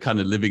like you're kind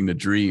of living the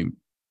dream.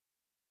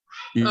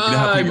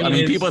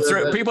 People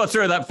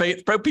throw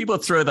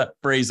that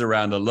phrase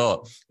around a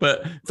lot,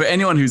 but for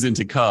anyone who's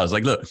into cars,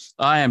 look,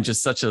 I am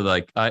just such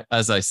a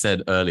as I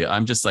said earlier,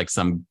 I'm just like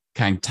some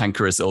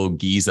cantankerous old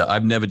geezer.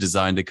 I've never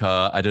designed a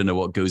car. I don't know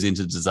what goes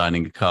into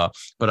designing a car,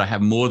 but I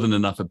have more than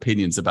enough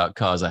opinions about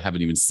cars I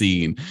haven't even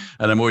seen,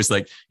 and I'm always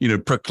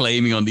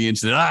proclaiming on the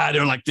internet, I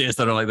don't like this,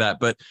 I don't like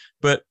that, but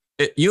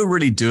you're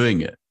really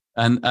doing it.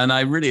 And I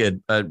really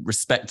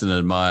respect and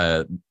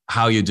admire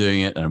how you're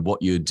doing it and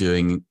what you're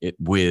doing it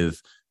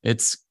with.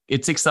 It's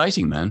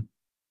exciting, man.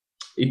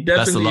 It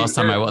That's the definitely. last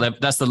time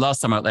that's the last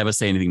time I'll ever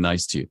say anything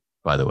nice to you,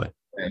 by the way.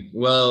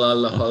 Well,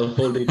 I'll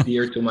hold it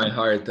dear to my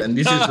heart, and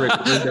this is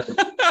recorded.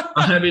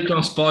 I'll have it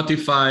on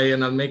Spotify,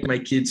 and I'll make my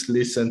kids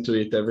listen to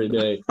it every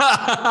day.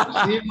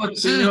 See what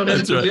Signor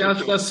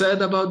Entusiasta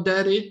said about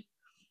Daddy?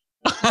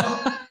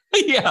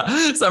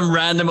 Yeah, some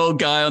random old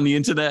guy on the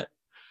internet.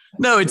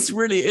 No, it's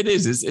really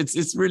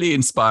really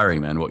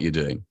inspiring, man, what you're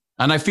doing.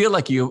 And I feel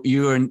like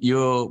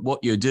what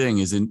you're doing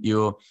is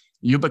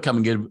you're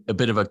becoming a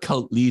bit of a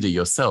cult leader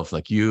yourself.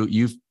 Like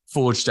you've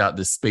forged out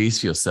this space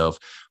for yourself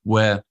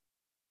where,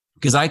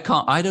 because I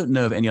don't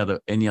know of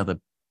any other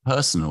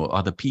person or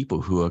other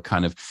people who are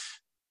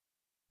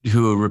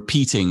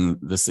repeating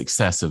the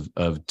success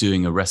of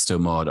doing a resto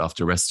mod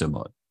after resto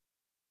mod.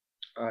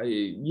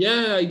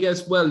 I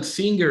guess. Well,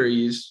 Singer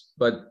is,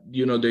 but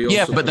they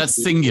also but that's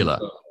singular.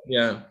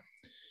 Yeah,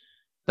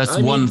 that's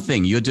one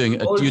thing. You're doing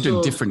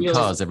different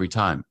cars every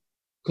time.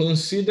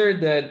 Consider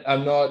that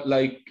I'm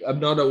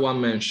not a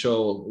one-man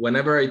show.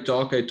 Whenever I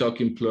talk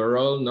in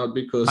plural, not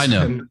because I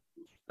know.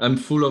 I'm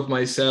full of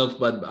myself,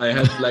 but I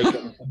have like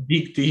a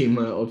big team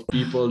of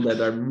people that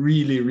are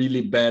really,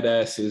 really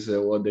badasses at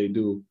what they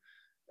do.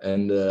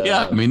 And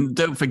I mean,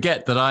 don't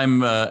forget that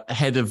I'm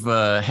head of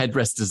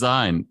headrest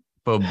design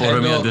for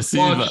Borromeo de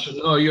Viva.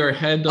 No, you're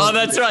head of. Oh,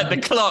 that's right, the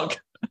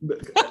clock.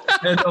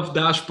 Head of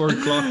dashboard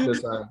clock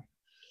design.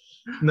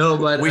 No,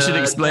 but we should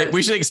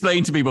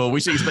explain to people.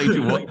 What you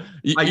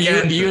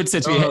had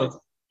said to me.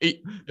 It's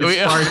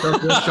part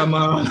of the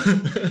Shaman.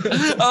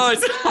 Oh,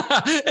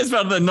 it's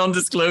part of the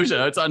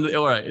non-disclosure. It's under.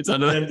 All right, it's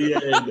under the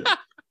NDA.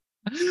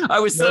 I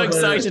was so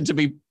excited to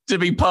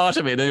be part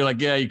of it. And you're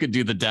like, yeah, you could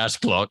do the dash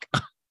clock.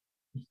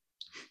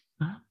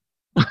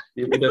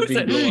 It would have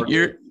been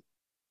glorious.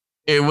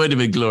 It would have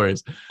been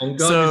glorious.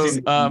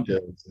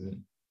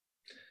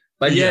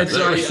 But yeah,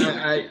 sorry,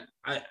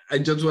 I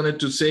just wanted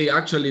to say,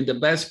 actually, the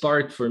best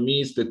part for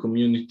me is the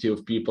community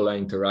of people I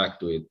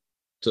interact with.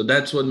 So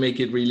that's what makes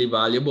it really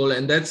valuable.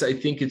 And I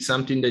think it's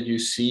something that you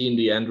see in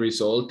the end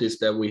result is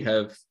that we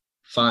have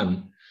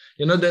fun.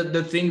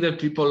 The thing that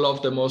people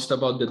love the most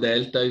about the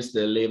Delta is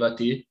the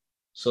levati.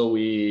 So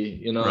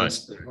we, right.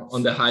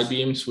 On the high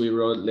beams, we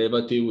wrote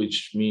levati,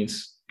 which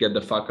means get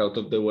the fuck out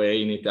of the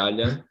way in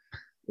Italian,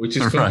 which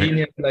is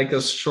convenient, right. Like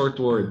a short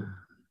word.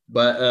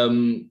 But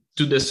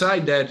to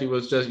decide that, it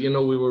was just, we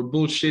were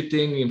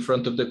bullshitting in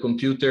front of the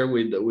computer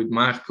with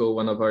Marco,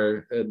 one of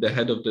the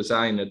head of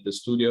design at the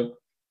studio.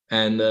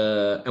 And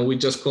we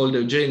just called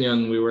Eugenio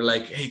and we were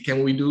like, hey,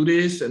 can we do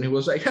this? And he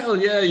was like, hell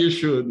yeah, you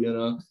should,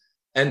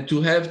 And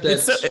to have that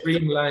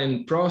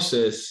streamlined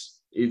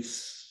process,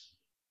 it's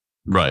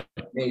right.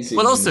 amazing.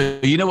 Well, also,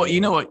 you know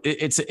what?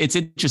 It's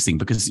interesting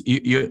because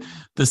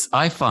this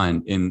I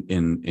find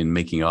in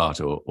making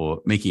art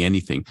or making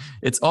anything,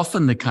 it's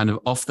often the kind of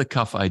off the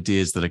cuff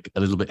ideas that are a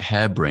little bit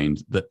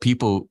harebrained that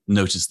people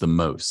notice the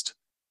most.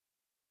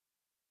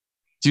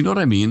 Do you know what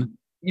I mean?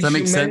 Does that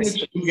make sense? If you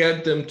manage to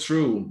get them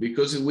through,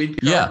 because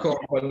with car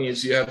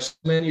companies, you have so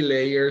many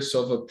layers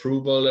of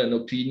approval and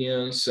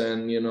opinions,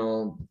 and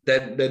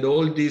that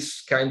all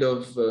this kind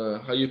of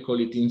how you call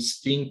it,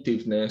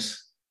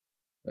 instinctiveness.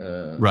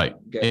 Right.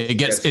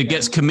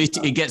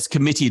 It gets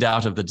committed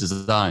out of the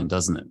design,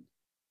 doesn't it?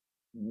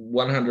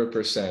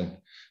 100%.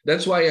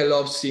 That's why I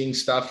love seeing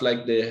stuff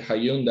like the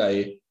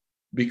Hyundai,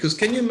 because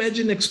can you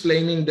imagine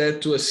explaining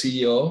that to a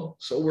CEO?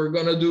 So we're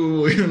gonna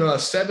do a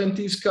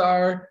 70s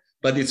car,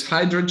 but it's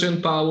hydrogen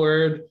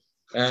powered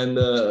and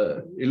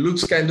it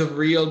looks kind of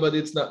real, but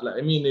it's not.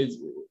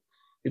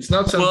 It's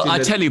not something. Well, I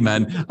tell you,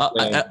 man,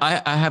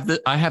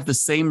 I have the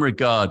same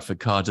regard for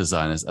car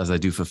designers as I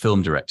do for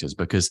film directors,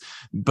 because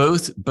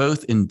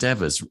both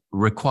endeavors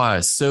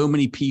require so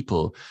many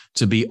people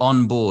to be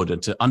on board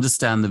and to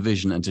understand the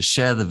vision and to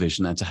share the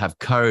vision and to have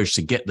courage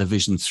to get the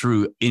vision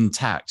through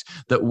intact.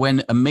 That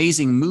when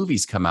amazing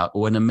movies come out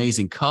or when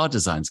amazing car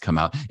designs come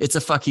out, it's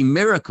a fucking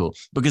miracle,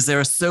 because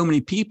there are so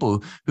many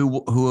people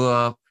who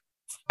are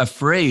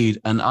afraid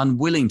and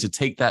unwilling to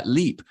take that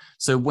leap.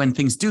 So when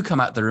things do come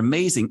out, they're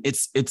amazing.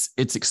 It's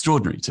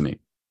extraordinary to me.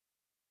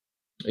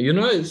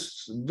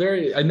 It's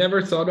I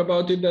never thought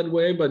about it that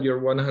way, but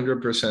you're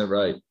 100%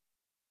 right.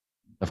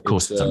 Of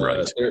course I'm right.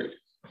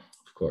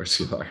 Of course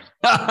you are.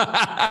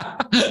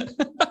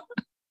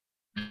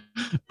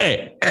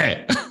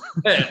 Hey.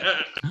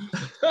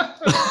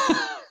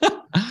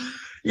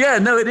 Yeah,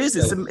 no, it is.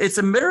 It's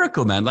a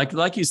miracle, man.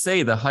 Like you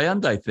say, the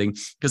Hyundai thing,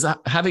 because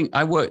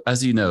I worked,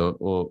 as you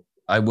know,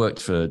 I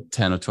worked for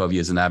 10 or 12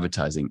 years in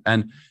advertising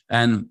and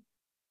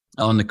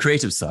on the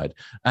creative side.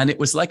 And it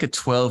was like a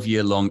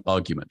 12-year long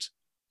argument.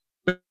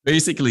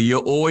 Basically,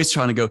 you're always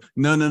trying to go,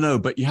 no,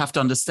 but you have to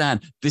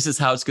understand this is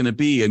how it's going to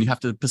be. And you have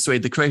to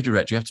persuade the creative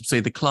director. You have to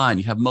persuade the client.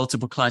 You have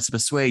multiple clients to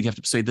persuade. You have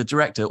to persuade the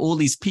director. All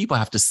these people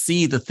have to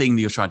see the thing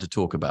that you're trying to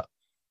talk about.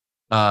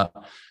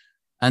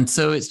 And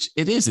so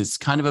it's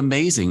kind of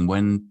amazing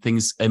when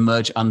things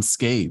emerge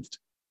unscathed.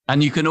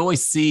 And you can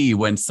always see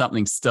when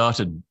something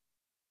started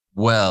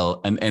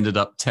well and ended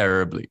up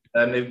terribly.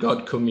 And it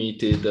got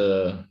committed.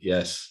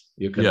 Yes.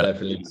 You can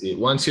definitely see it.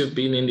 Once you've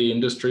been in the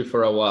industry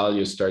for a while,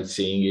 you start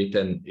seeing it,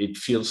 and it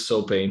feels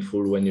so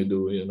painful when you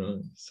do,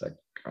 it's like,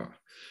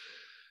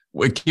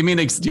 Well, can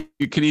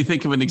you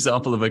think of an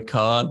example of a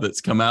car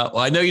that's come out?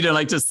 Well, I know you don't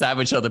like to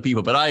savage other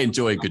people, but I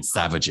enjoy a good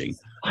savaging.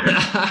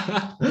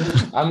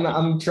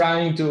 I'm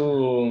trying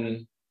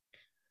to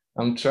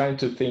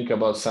think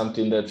about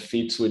something that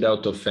fits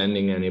without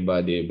offending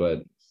anybody,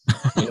 but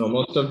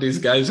most of these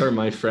guys are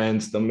my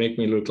friends. Don't make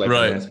me look like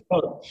an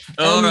asshole.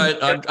 All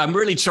right. I'm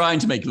really trying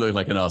to make you look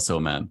like an asshole,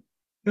 man.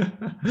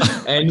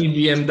 Any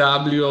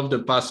BMW of the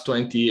past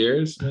 20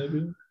 years,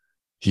 maybe?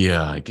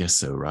 Yeah, I guess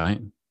so,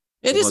 right?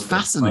 It is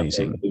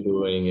fascinating. What are they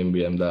doing in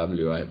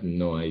BMW? I have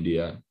no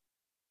idea.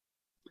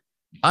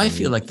 I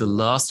feel like the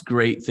last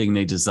great thing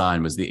they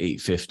designed was the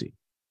 850.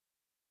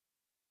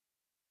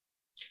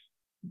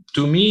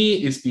 To me,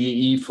 it's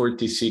the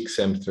E46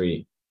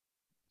 M3.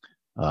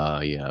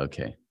 Yeah,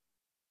 okay.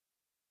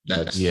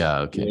 That's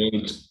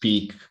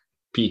peak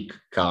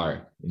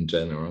car in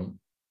general.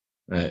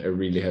 I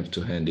really have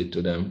to hand it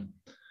to them.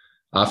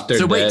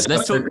 After this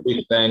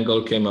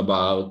angle came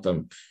about,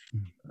 I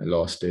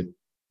lost it.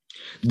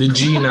 The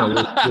Gina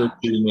was still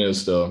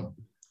genius, though.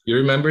 You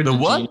remember the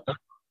what? Gina?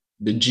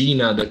 The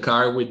Gina, the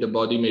car with the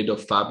body made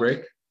of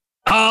fabric.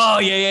 Oh,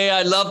 yeah.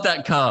 I love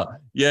that car.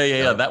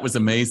 Yeah. That was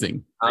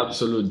amazing.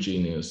 Absolute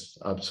genius.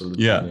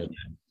 Genius.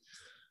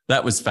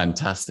 That was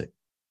fantastic.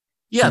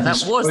 Yeah,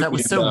 that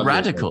was so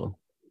radical.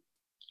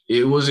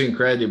 It was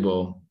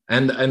incredible.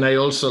 And I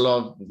also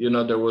love,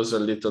 there was a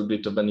little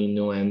bit of an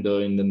innuendo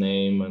in the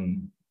name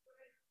and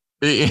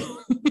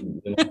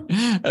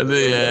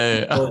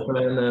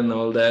and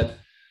all that.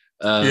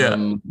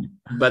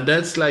 But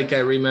that's like, I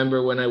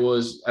remember when I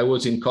was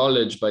in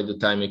college by the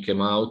time it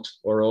came out,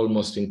 or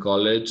almost in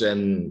college,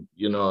 and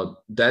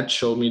that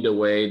showed me the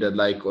way that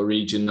like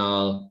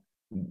original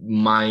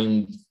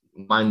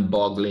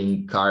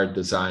mind-boggling car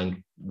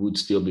design would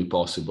still be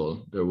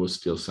possible. There was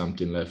still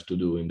something left to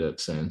do in that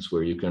sense,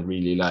 where you can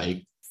really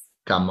like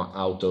come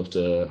out of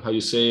the,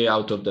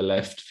 out of the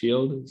left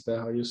field. Is that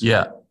how you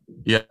say?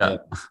 Yeah.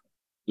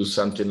 Do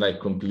something like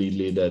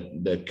completely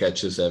that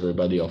catches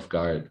everybody off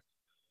guard.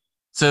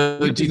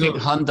 So do you think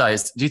Hyundai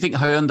is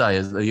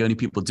the only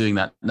people doing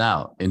that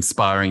now,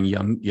 inspiring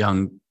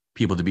young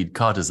people to be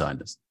car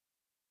designers?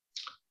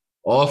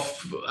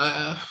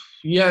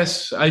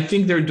 Yes, I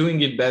think they're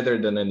doing it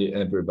better than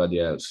everybody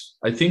else.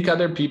 I think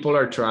other people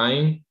are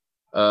trying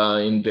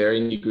in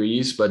varying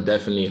degrees, but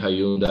definitely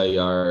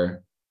Hyundai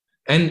are,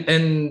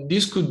 and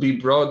this could be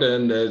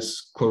broadened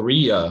as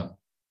Korea.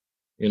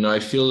 I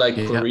feel like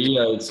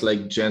Korea, it's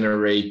like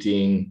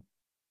generating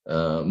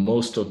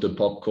most of the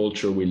pop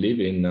culture we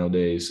live in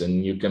nowadays,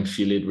 and you can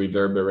feel it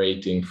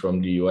reverberating from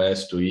the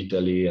US to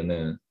Italy, and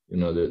then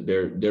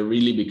they're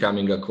really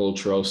becoming a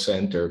cultural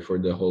center for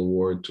the whole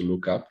world to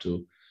look up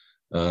to.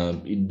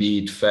 Be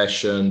it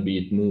fashion, be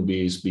it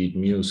movies, be it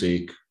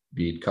music,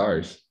 be it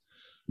cars,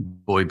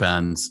 boy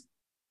bands.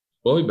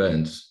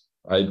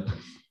 I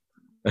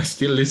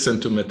still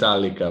listen to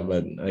Metallica,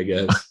 but I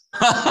guess.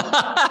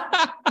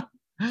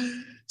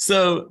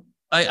 So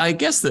I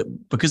guess that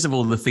because of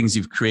all the things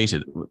you've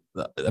created,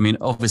 I mean,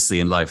 obviously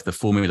in life, the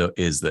formula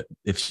is that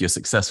if you're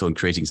successful in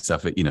creating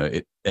stuff,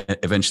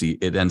 eventually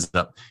it ends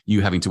up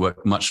you having to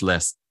work much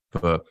less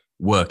for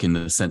work, in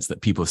the sense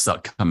that people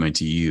start coming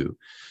to you.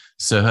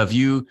 So have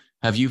you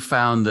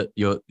found that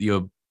you're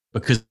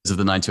because of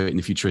the 928 and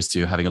the Futurist,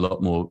 you're having a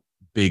lot more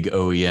big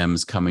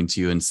OEMs coming to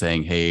you and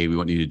saying, hey, we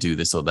want you to do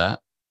this or that?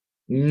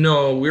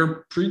 No,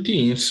 we're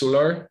pretty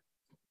insular.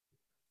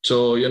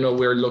 So,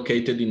 we're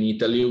located in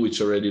Italy,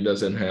 which already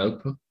doesn't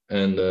help.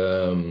 And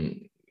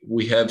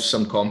we have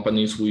some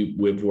companies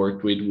we've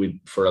worked with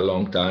for a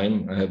long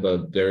time. I have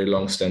a very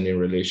long-standing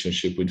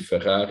relationship with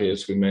Ferrari,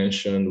 as we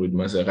mentioned, with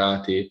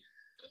Maserati.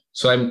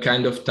 So I'm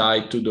kind of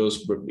tied to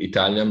those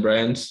Italian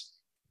brands.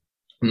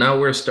 Now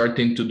we're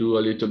starting to do a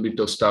little bit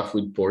of stuff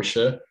with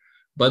Porsche,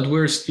 but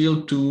we're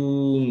still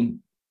too,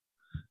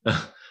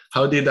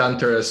 how did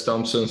Hunter S.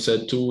 Thompson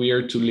said, too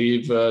weird to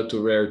live, too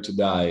rare to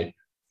die.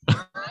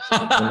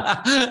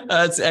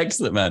 That's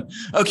excellent, man.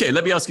 Okay,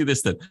 let me ask you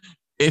this then.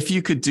 If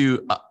you could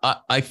do,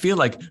 I feel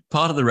like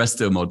part of the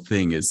resto mod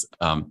thing is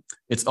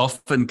it's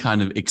often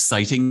kind of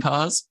exciting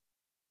cars.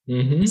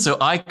 Mm-hmm. So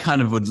I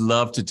kind of would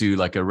love to do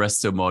like a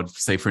resto mod,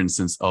 say for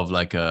instance, of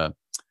like a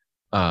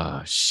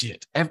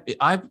shit.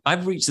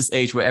 I've reached this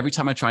age where every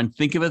time I try and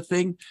think of a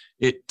thing,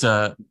 it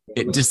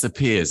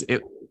disappears.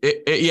 It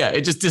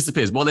just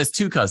disappears. Well, there's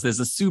two cars. There's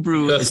a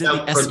Subaru. Is it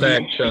the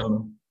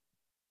protection?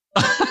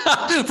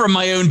 From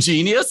my own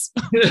genius.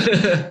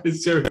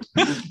 It's your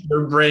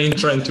brain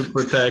trying to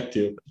protect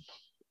you.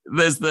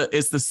 It's the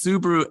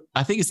Subaru.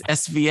 I think it's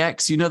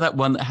SVX. You know that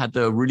one that had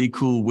the really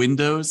cool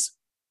windows.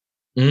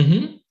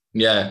 Mm-hmm.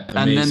 Yeah.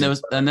 Amazing.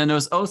 And then there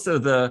was also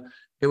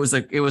it was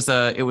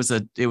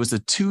a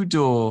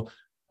two-door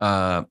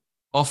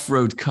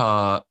off-road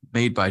car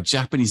made by a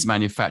Japanese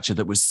manufacturer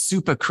that was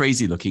super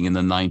crazy looking in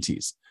the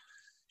 90s.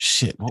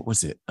 Shit, what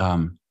was it?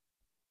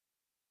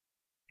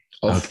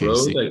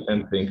 Off-road, I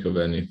can't think of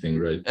anything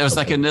right. It was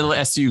like a little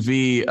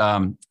SUV.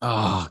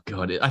 Oh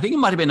God, I think it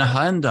might have been a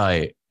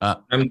Hyundai.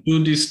 I'm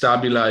too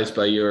destabilized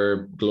by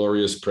your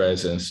glorious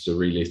presence to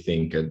really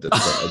think at the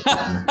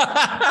time.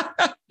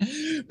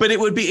 But it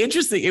would be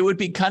interesting. It would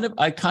be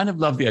I kind of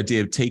love the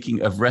idea of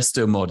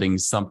resto modding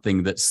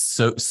something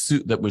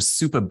that was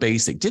super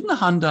basic. Didn't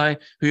Hyundai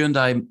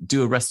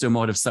do a resto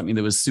mod of something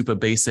that was super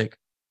basic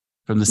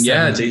from the 70s?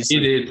 Yeah, they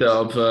did it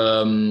of,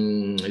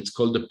 it's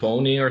called the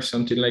Pony or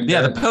something like that.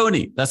 Yeah, the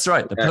Pony. That's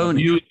right, the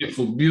Pony.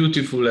 Beautiful,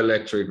 beautiful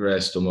electric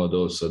resto mod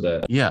also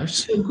that. Yeah. They're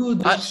so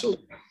good.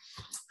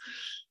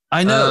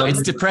 I know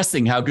it's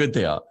depressing how good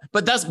they are,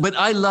 but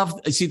I love.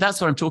 See,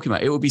 that's what I'm talking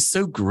about. It would be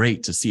so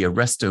great to see a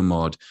resto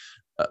mod,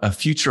 a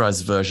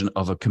futurized version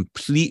of a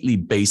completely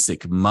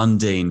basic,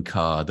 mundane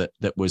car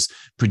that was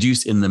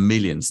produced in the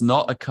millions,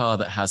 not a car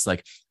that has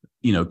like,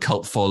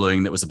 cult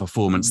following that was a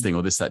performance thing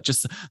or this, that,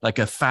 just like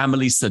a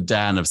family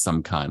sedan of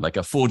some kind, like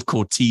a Ford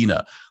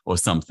Cortina or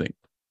something.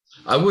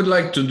 I would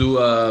like to do,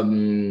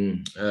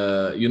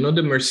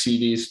 the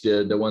Mercedes,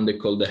 the one they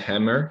call the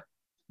Hammer,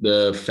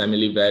 the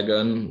family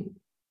wagon.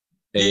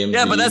 AMG.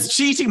 Yeah, but that's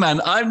cheating, man.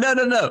 No,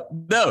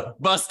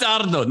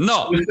 Bastardo,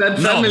 no. Is that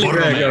family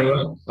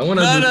wagon?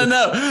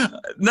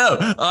 No.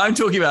 I'm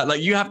talking about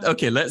like you have to.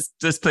 Okay, let's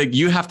just pick.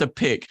 You have to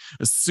pick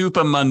a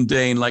super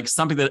mundane, like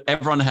something that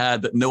everyone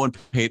had that no one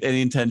paid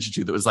any attention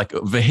to. That was like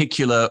a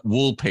vehicular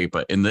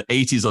wallpaper in the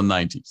 80s or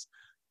 90s.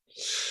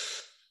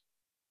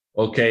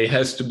 Okay, it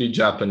has to be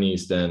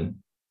Japanese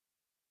then.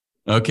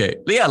 Okay,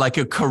 yeah, like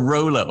a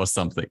Corolla or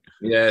something.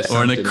 Yeah,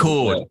 or an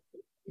Accord. Like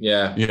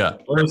yeah.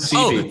 Or a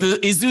CV. The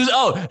Isuzu.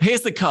 Oh,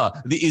 here's the car.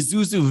 The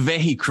Isuzu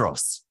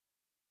Vehicross.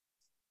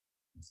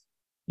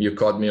 You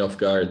caught me off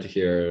guard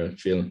here,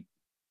 Phil.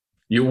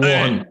 You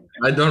won.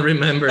 I don't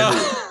remember. All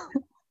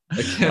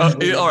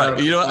right.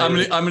 You know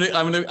what?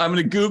 I'm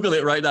gonna Google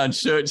it right now and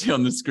show it to you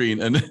on the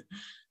screen. And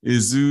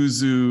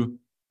Isuzu.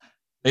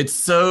 It's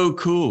so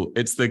cool.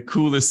 It's the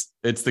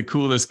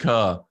coolest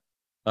car.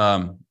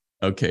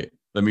 Okay.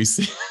 Let me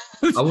see.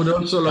 I would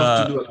also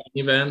love to do a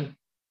minivan.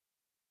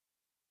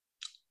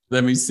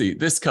 Let me see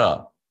this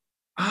car.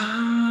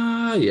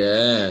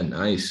 Yeah,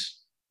 nice.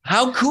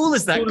 How cool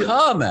is that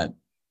car, man?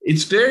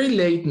 It's very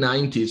late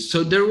 90s.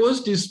 So there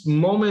was this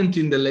moment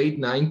in the late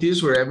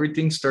 90s where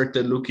everything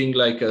started looking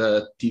like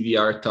a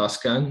TVR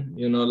Tuscan,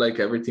 like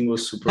everything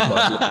was super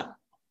popular.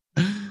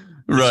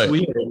 Right. It's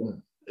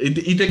weird. It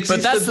existed.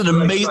 But that's an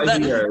amazing.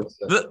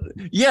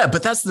 Yeah,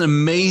 but that's an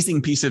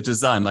amazing piece of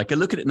design. Like I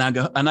look at it now,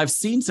 and I've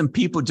seen some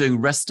people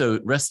doing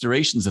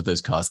restorations of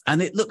those cars,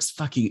 and it looks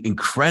fucking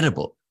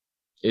incredible.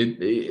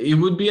 It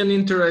would be an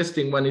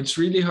interesting one. It's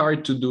really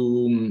hard to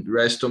do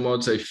resto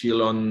mods, I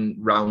feel, on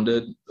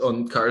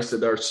cars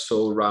that are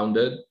so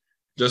rounded,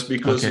 just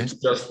because it's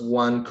just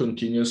one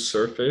continuous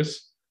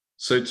surface.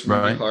 So it's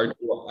really hard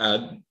to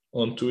add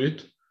onto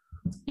it.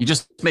 You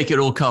just make it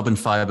all carbon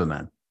fiber,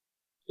 man.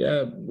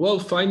 Yeah. Well,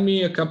 find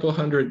me a couple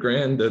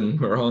 $100,000 and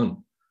we're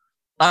on.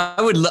 I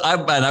would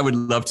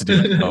love to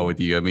do that car with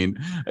you. I mean,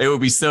 it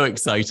would be so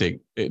exciting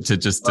to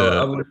just.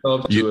 I would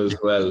love to as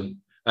well.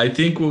 I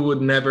think we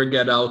would never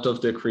get out of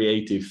the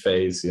creative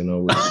phase, It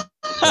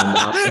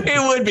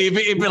would be.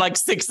 It'd be like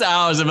 6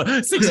 hours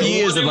of 6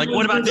 years of like,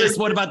 what about this?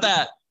 What about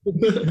that?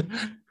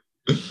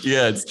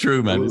 Yeah, it's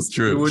true, man. It's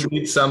true. We would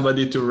need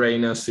somebody to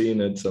rein us in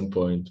at some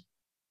point.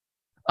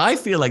 I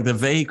feel like the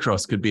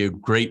Vehicross could be a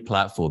great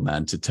platform,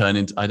 man, to turn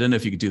into. I don't know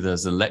if you could do that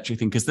as an electric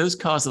thing, because those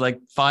cars are like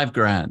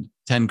 $5,000,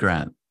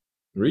 $10,000.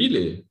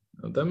 Really?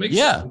 That makes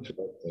sense.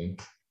 Interesting.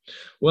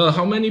 Well,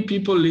 how many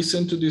people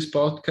listen to this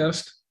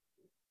podcast?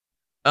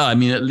 I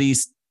mean, at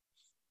least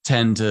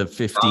 10 to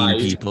 15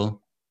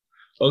 people.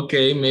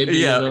 Okay, maybe.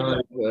 Yeah.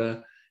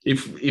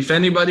 If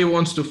anybody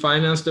wants to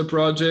finance the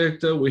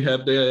project, we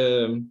have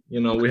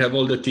we have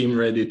all the team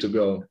ready to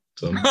go.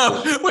 So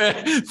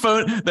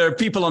there are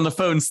people on the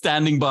phone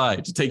standing by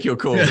to take your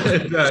call.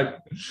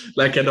 Exactly.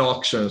 Like at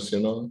auctions,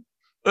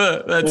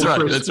 That's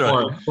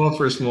right.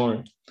 Offers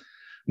more.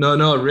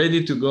 No,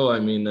 ready to go. I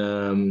mean,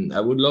 I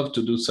would love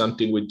to do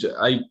something with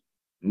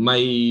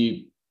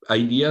my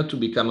idea to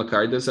become a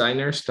car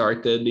designer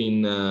started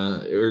in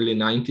early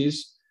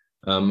 90s.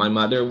 My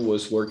mother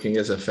was working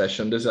as a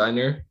fashion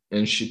designer,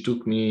 and she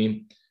took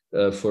me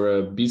for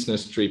a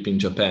business trip in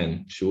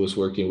Japan. She was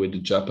working with the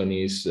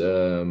Japanese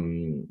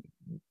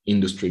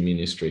industry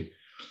ministry.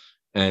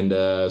 And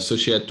so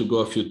she had to go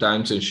a few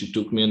times, and she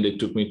took me, and they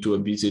took me to a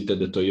visit at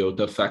the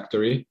Toyota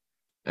factory.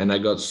 And I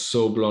got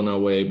so blown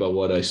away by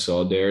what I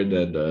saw there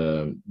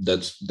that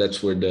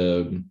that's where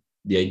the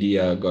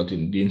idea got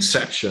in, the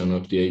inception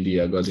of the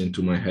idea got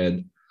into my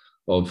head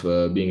of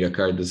being a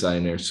car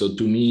designer. So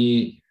to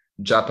me,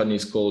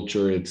 Japanese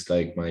culture, it's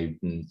like my,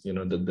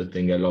 the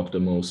thing I love the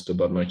most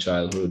about my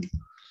childhood.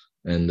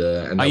 And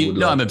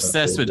I'm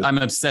obsessed with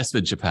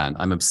Japan.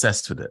 I'm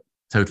obsessed with it.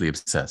 Totally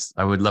obsessed.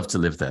 I would love to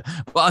live there.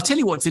 But I'll tell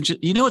you what's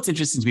interesting. What's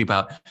interesting to me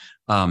about,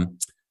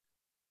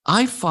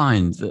 I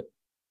find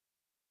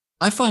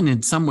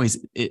in some ways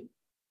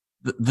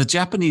the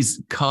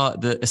Japanese car,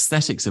 the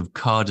aesthetics of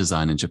car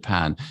design in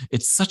Japan,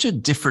 it's such a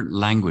different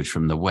language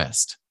from the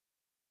West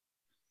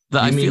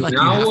that I feel like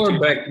now you have or to,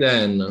 back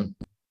then?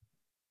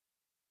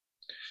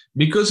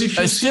 Because if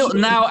you still see,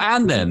 now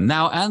and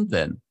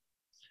then.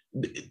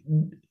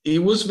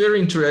 It was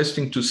very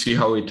interesting to see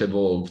how it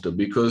evolved,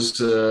 because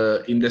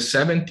in the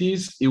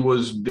 70s it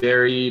was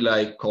very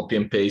like copy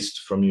and paste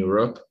from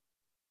Europe.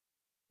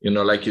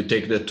 Like you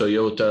take the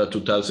Toyota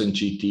 2000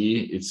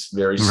 GT, it's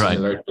very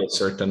similar to a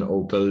certain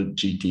Opel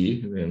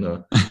GT, and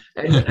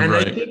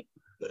Right. I think,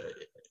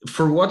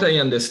 for what I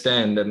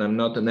understand, and I'm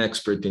not an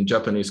expert in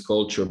Japanese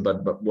culture,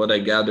 but what I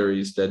gather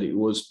is that it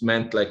was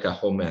meant like a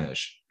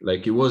homage.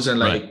 Like it wasn't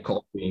like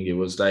copying, it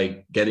was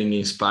like getting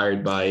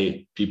inspired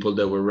by people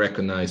that were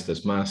recognized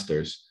as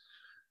masters.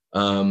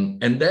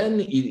 And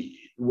then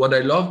what I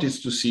loved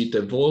is to see it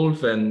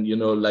evolve and,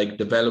 like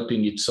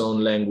developing its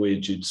own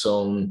language, its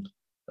own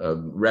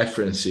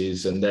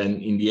references. And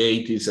then in the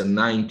 80s and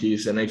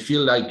 90s, and I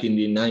feel like in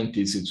the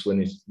 90s, it's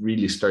when it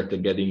really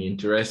started getting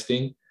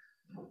interesting.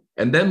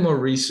 And then more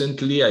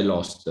recently, I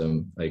lost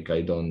them. Like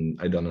I don't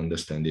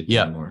understand it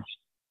anymore.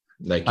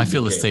 Like I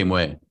feel the same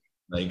way.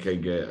 Like I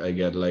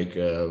get like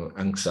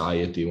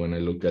anxiety when I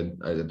look at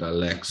a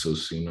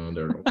Lexus.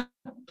 They're,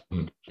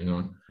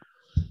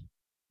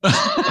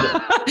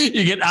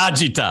 You get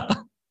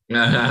agita.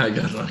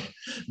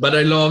 But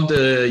I love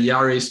the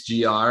Yaris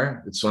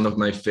GR. It's one of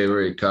my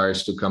favorite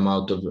cars to come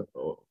out of.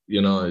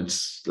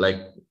 It's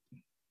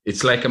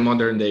like a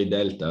modern day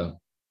Delta.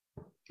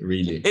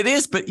 Really, it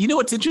is. But you know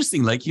what's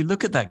interesting? Like you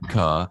look at that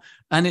car,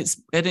 and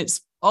it's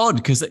odd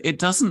because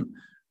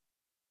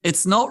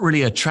it's not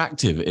really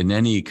attractive in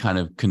any kind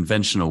of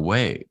conventional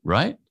way,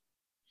 right?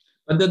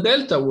 But the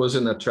Delta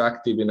wasn't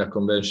attractive in a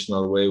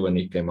conventional way when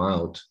it came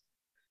out.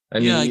 I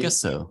guess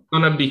so. It's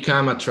gonna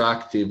become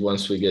attractive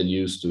once we get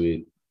used to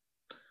it.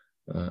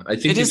 I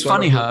think it's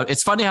funny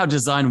how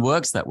design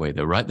works that way,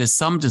 though, right? There's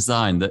some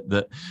design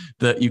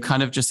that you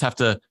kind of just have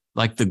to,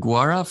 like the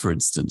Guara, for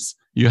instance.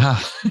 You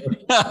have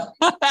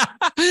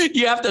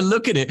you have to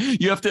look at it.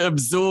 You have to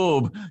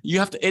absorb. You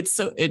have to.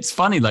 It's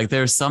funny. Like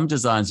there are some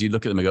designs you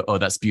look at them and go, "Oh,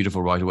 that's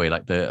beautiful" right away.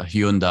 Like the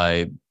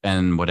Hyundai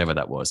and whatever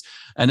that was,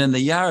 and then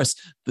the Yaris.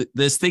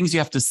 There's things you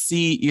have to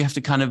see. You have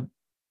to kind of,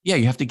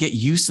 you have to get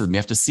used to them. You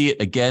have to see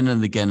it again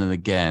and again and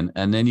again,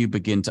 and then you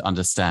begin to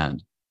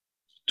understand.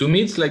 To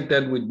me, it's like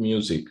that with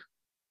music.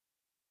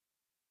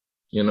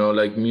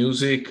 Like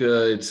music,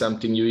 it's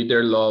something you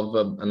either love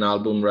an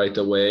album right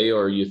away,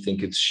 or you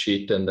think it's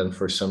shit, and then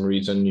for some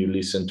reason you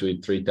listen to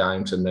it 3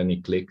 times and then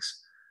it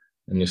clicks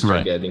and you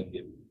start getting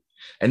it.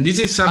 And this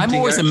is something I'm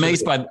always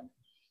amazed by.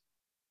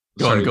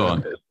 Go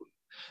on.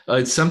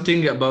 It's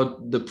something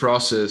about the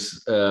process.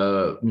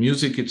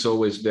 Music, it's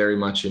always very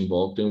much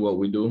involved in what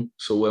we do.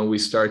 So when we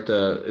start,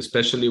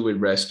 especially with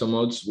resto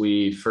mods,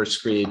 we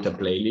first create a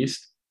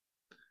playlist.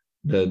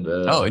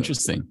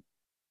 Interesting.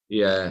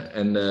 Yeah,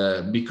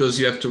 and because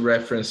you have to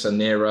reference an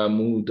era,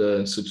 mood,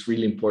 so it's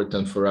really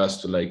important for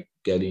us to like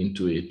get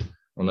into it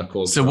on a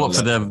cultural So what, level.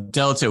 for the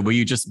Delta, were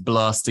you just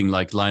blasting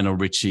like Lionel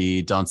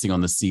Richie, Dancing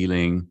on the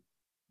Ceiling?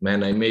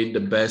 Man, I made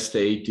the best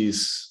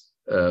 80s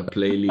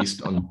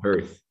playlist on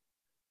earth.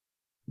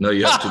 No,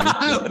 you have to.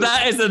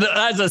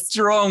 That's a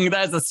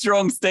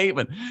strong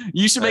statement.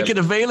 You should make it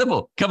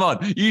available. Come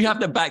on, you have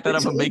to back that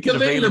up and make it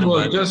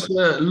available. Just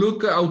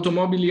look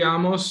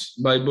Automobiliamos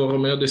by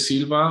Borromeo de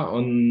Silva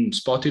on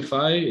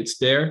Spotify. It's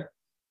there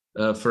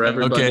for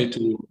everybody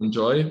to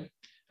enjoy.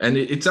 And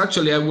it's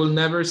actually, I will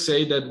never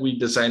say that we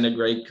designed a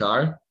great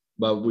car,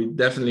 but we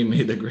definitely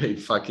made a great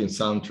fucking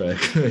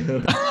soundtrack.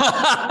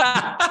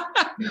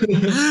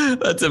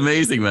 That's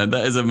amazing, man.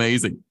 That is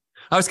amazing.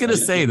 I was going to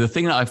say, the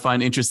thing that I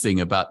find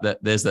interesting about that,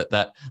 there's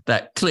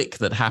that click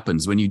that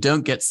happens when you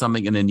don't get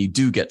something and then you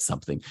do get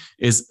something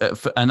is,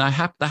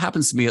 that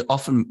happens to me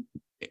often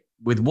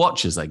with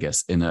watches, I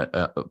guess,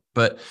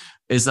 but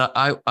is that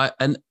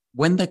and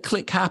when the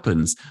click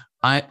happens,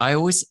 I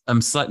always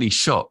am slightly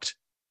shocked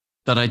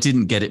that I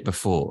didn't get it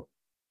before.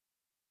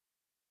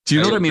 Do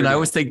you know what I mean? I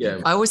always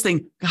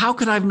think, how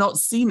could I have not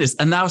seen this?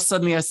 And now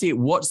suddenly I see it.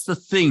 What's the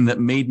thing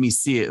that made me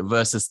see it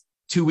versus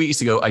 2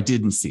 weeks ago, I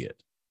didn't see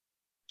it?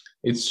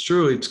 It's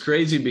true. It's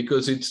crazy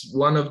because it's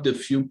one of the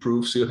few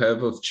proofs you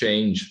have of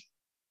change.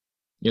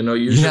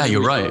 Usually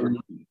you're right.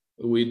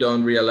 We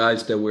don't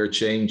realize that we're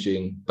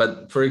changing.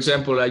 But for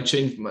example, I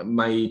changed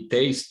my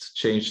taste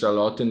changed a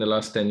lot in the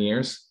last 10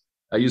 years.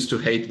 I used to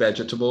hate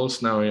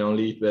vegetables. Now I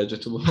only eat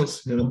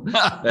vegetables,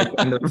 that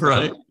kind of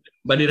right. stuff.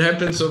 But it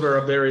happens over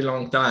a very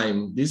long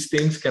time. These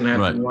things can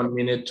happen 1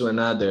 minute to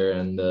another.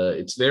 And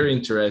it's very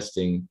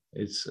interesting.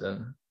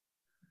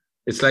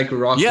 It's like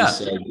Rocky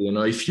said,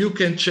 if you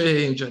can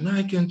change and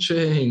I can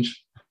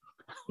change.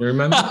 You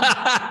remember?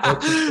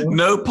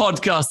 No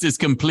podcast is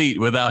complete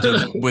without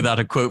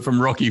a quote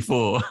from Rocky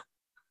IV.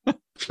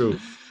 True.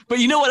 But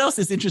you know what else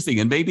is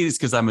interesting? And maybe it's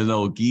because I'm an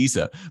old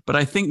geezer, but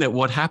I think that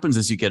what happens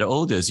as you get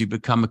older is you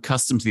become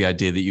accustomed to the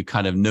idea that you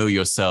kind of know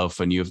yourself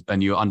and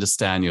you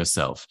understand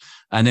yourself.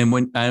 And then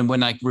when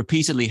I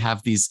repeatedly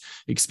have these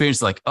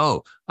experiences like,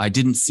 oh, I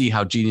didn't see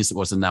how genius it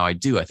was, and now I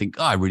do, I think,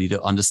 oh, I really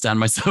don't understand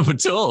myself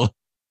at all.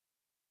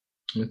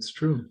 It's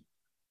true.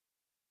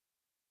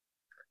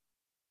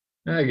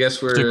 I guess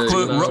we're...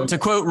 To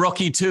quote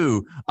Rocky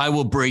 2, I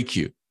will break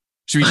you.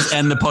 Should we just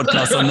end the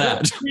podcast on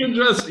that? You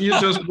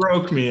just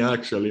broke me,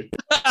 actually.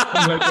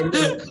 I'm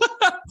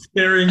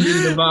staring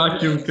in the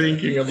vacuum,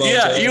 thinking about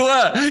that. You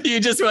were. You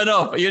just went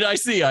off. I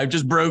see. I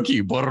just broke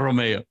you,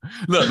 Borromeo.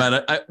 Look,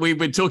 man, we've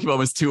been talking about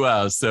almost 2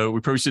 hours, so we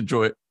probably should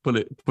put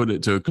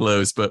it to a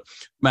close. But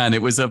man,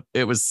 it was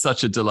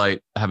such a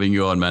delight having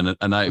you on, man,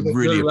 and I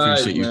really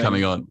appreciate you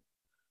coming on.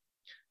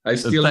 I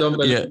still don't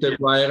believe the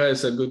Viva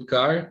is a good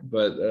car,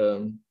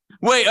 but.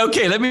 Wait,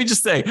 okay, let me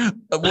just say,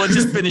 we'll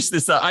just finish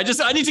this up. I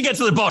need to get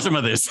to the bottom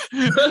of this.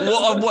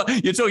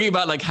 What you're talking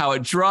about, like how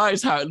it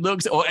drives, how it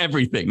looks, or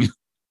everything?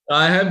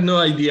 I have no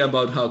idea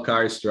about how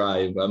cars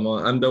drive.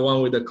 I'm the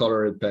one with the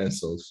colored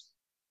pencils.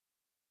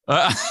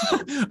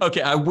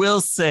 Okay, I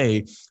will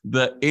say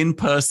that in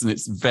person,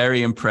 it's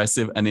very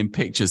impressive. And in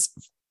pictures,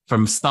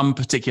 from some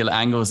particular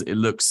angles, it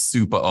looks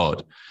super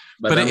odd.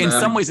 But in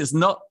some ways, it's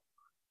not.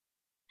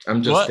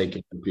 I'm just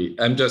taking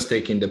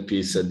the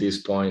piece at this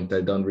point.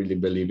 I don't really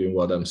believe in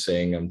what I'm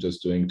saying. I'm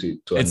just doing to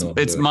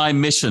it's my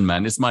mission,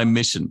 man. It's my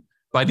mission.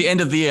 By the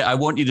end of the year, I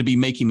want you to be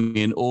making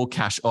me an all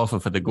cash offer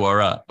for the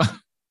Guara.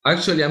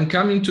 Actually, I'm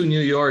coming to New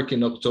York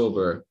in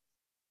October.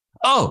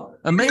 Oh,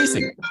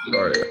 amazing.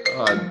 Sorry.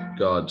 Oh,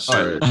 God,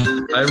 sorry.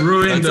 Right. I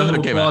ruined the whole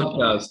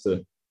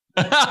podcast.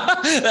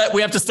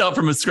 We have to start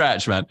from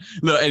scratch, man.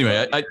 Look,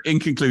 anyway, in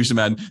conclusion,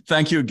 man,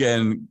 thank you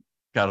again,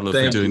 Carlo,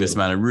 for doing this,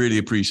 man. I really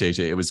appreciate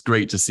it. It was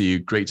great to see you.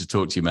 Great to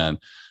talk to you, man.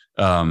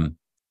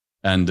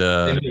 And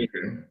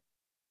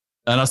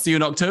I'll see you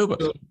in October.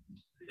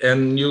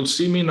 And you'll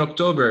see me in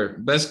October.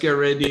 Best get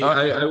ready.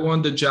 I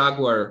want the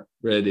Jaguar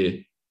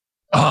ready.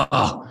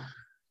 Oh,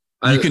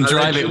 you can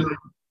drive it.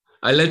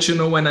 I'll let you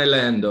know when I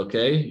land,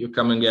 okay? You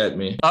come and get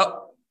me.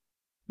 Oh,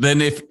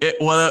 then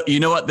you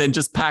know what? Then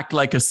just pack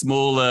like a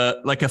small,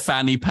 like a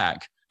fanny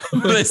pack.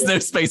 There's no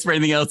space for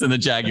anything else in the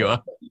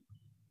Jaguar.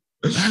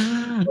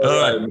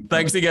 All right.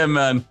 Thanks again,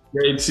 man.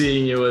 Great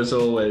seeing you as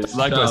always.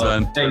 Likewise,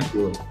 man. Thank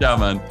you. Ciao,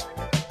 man.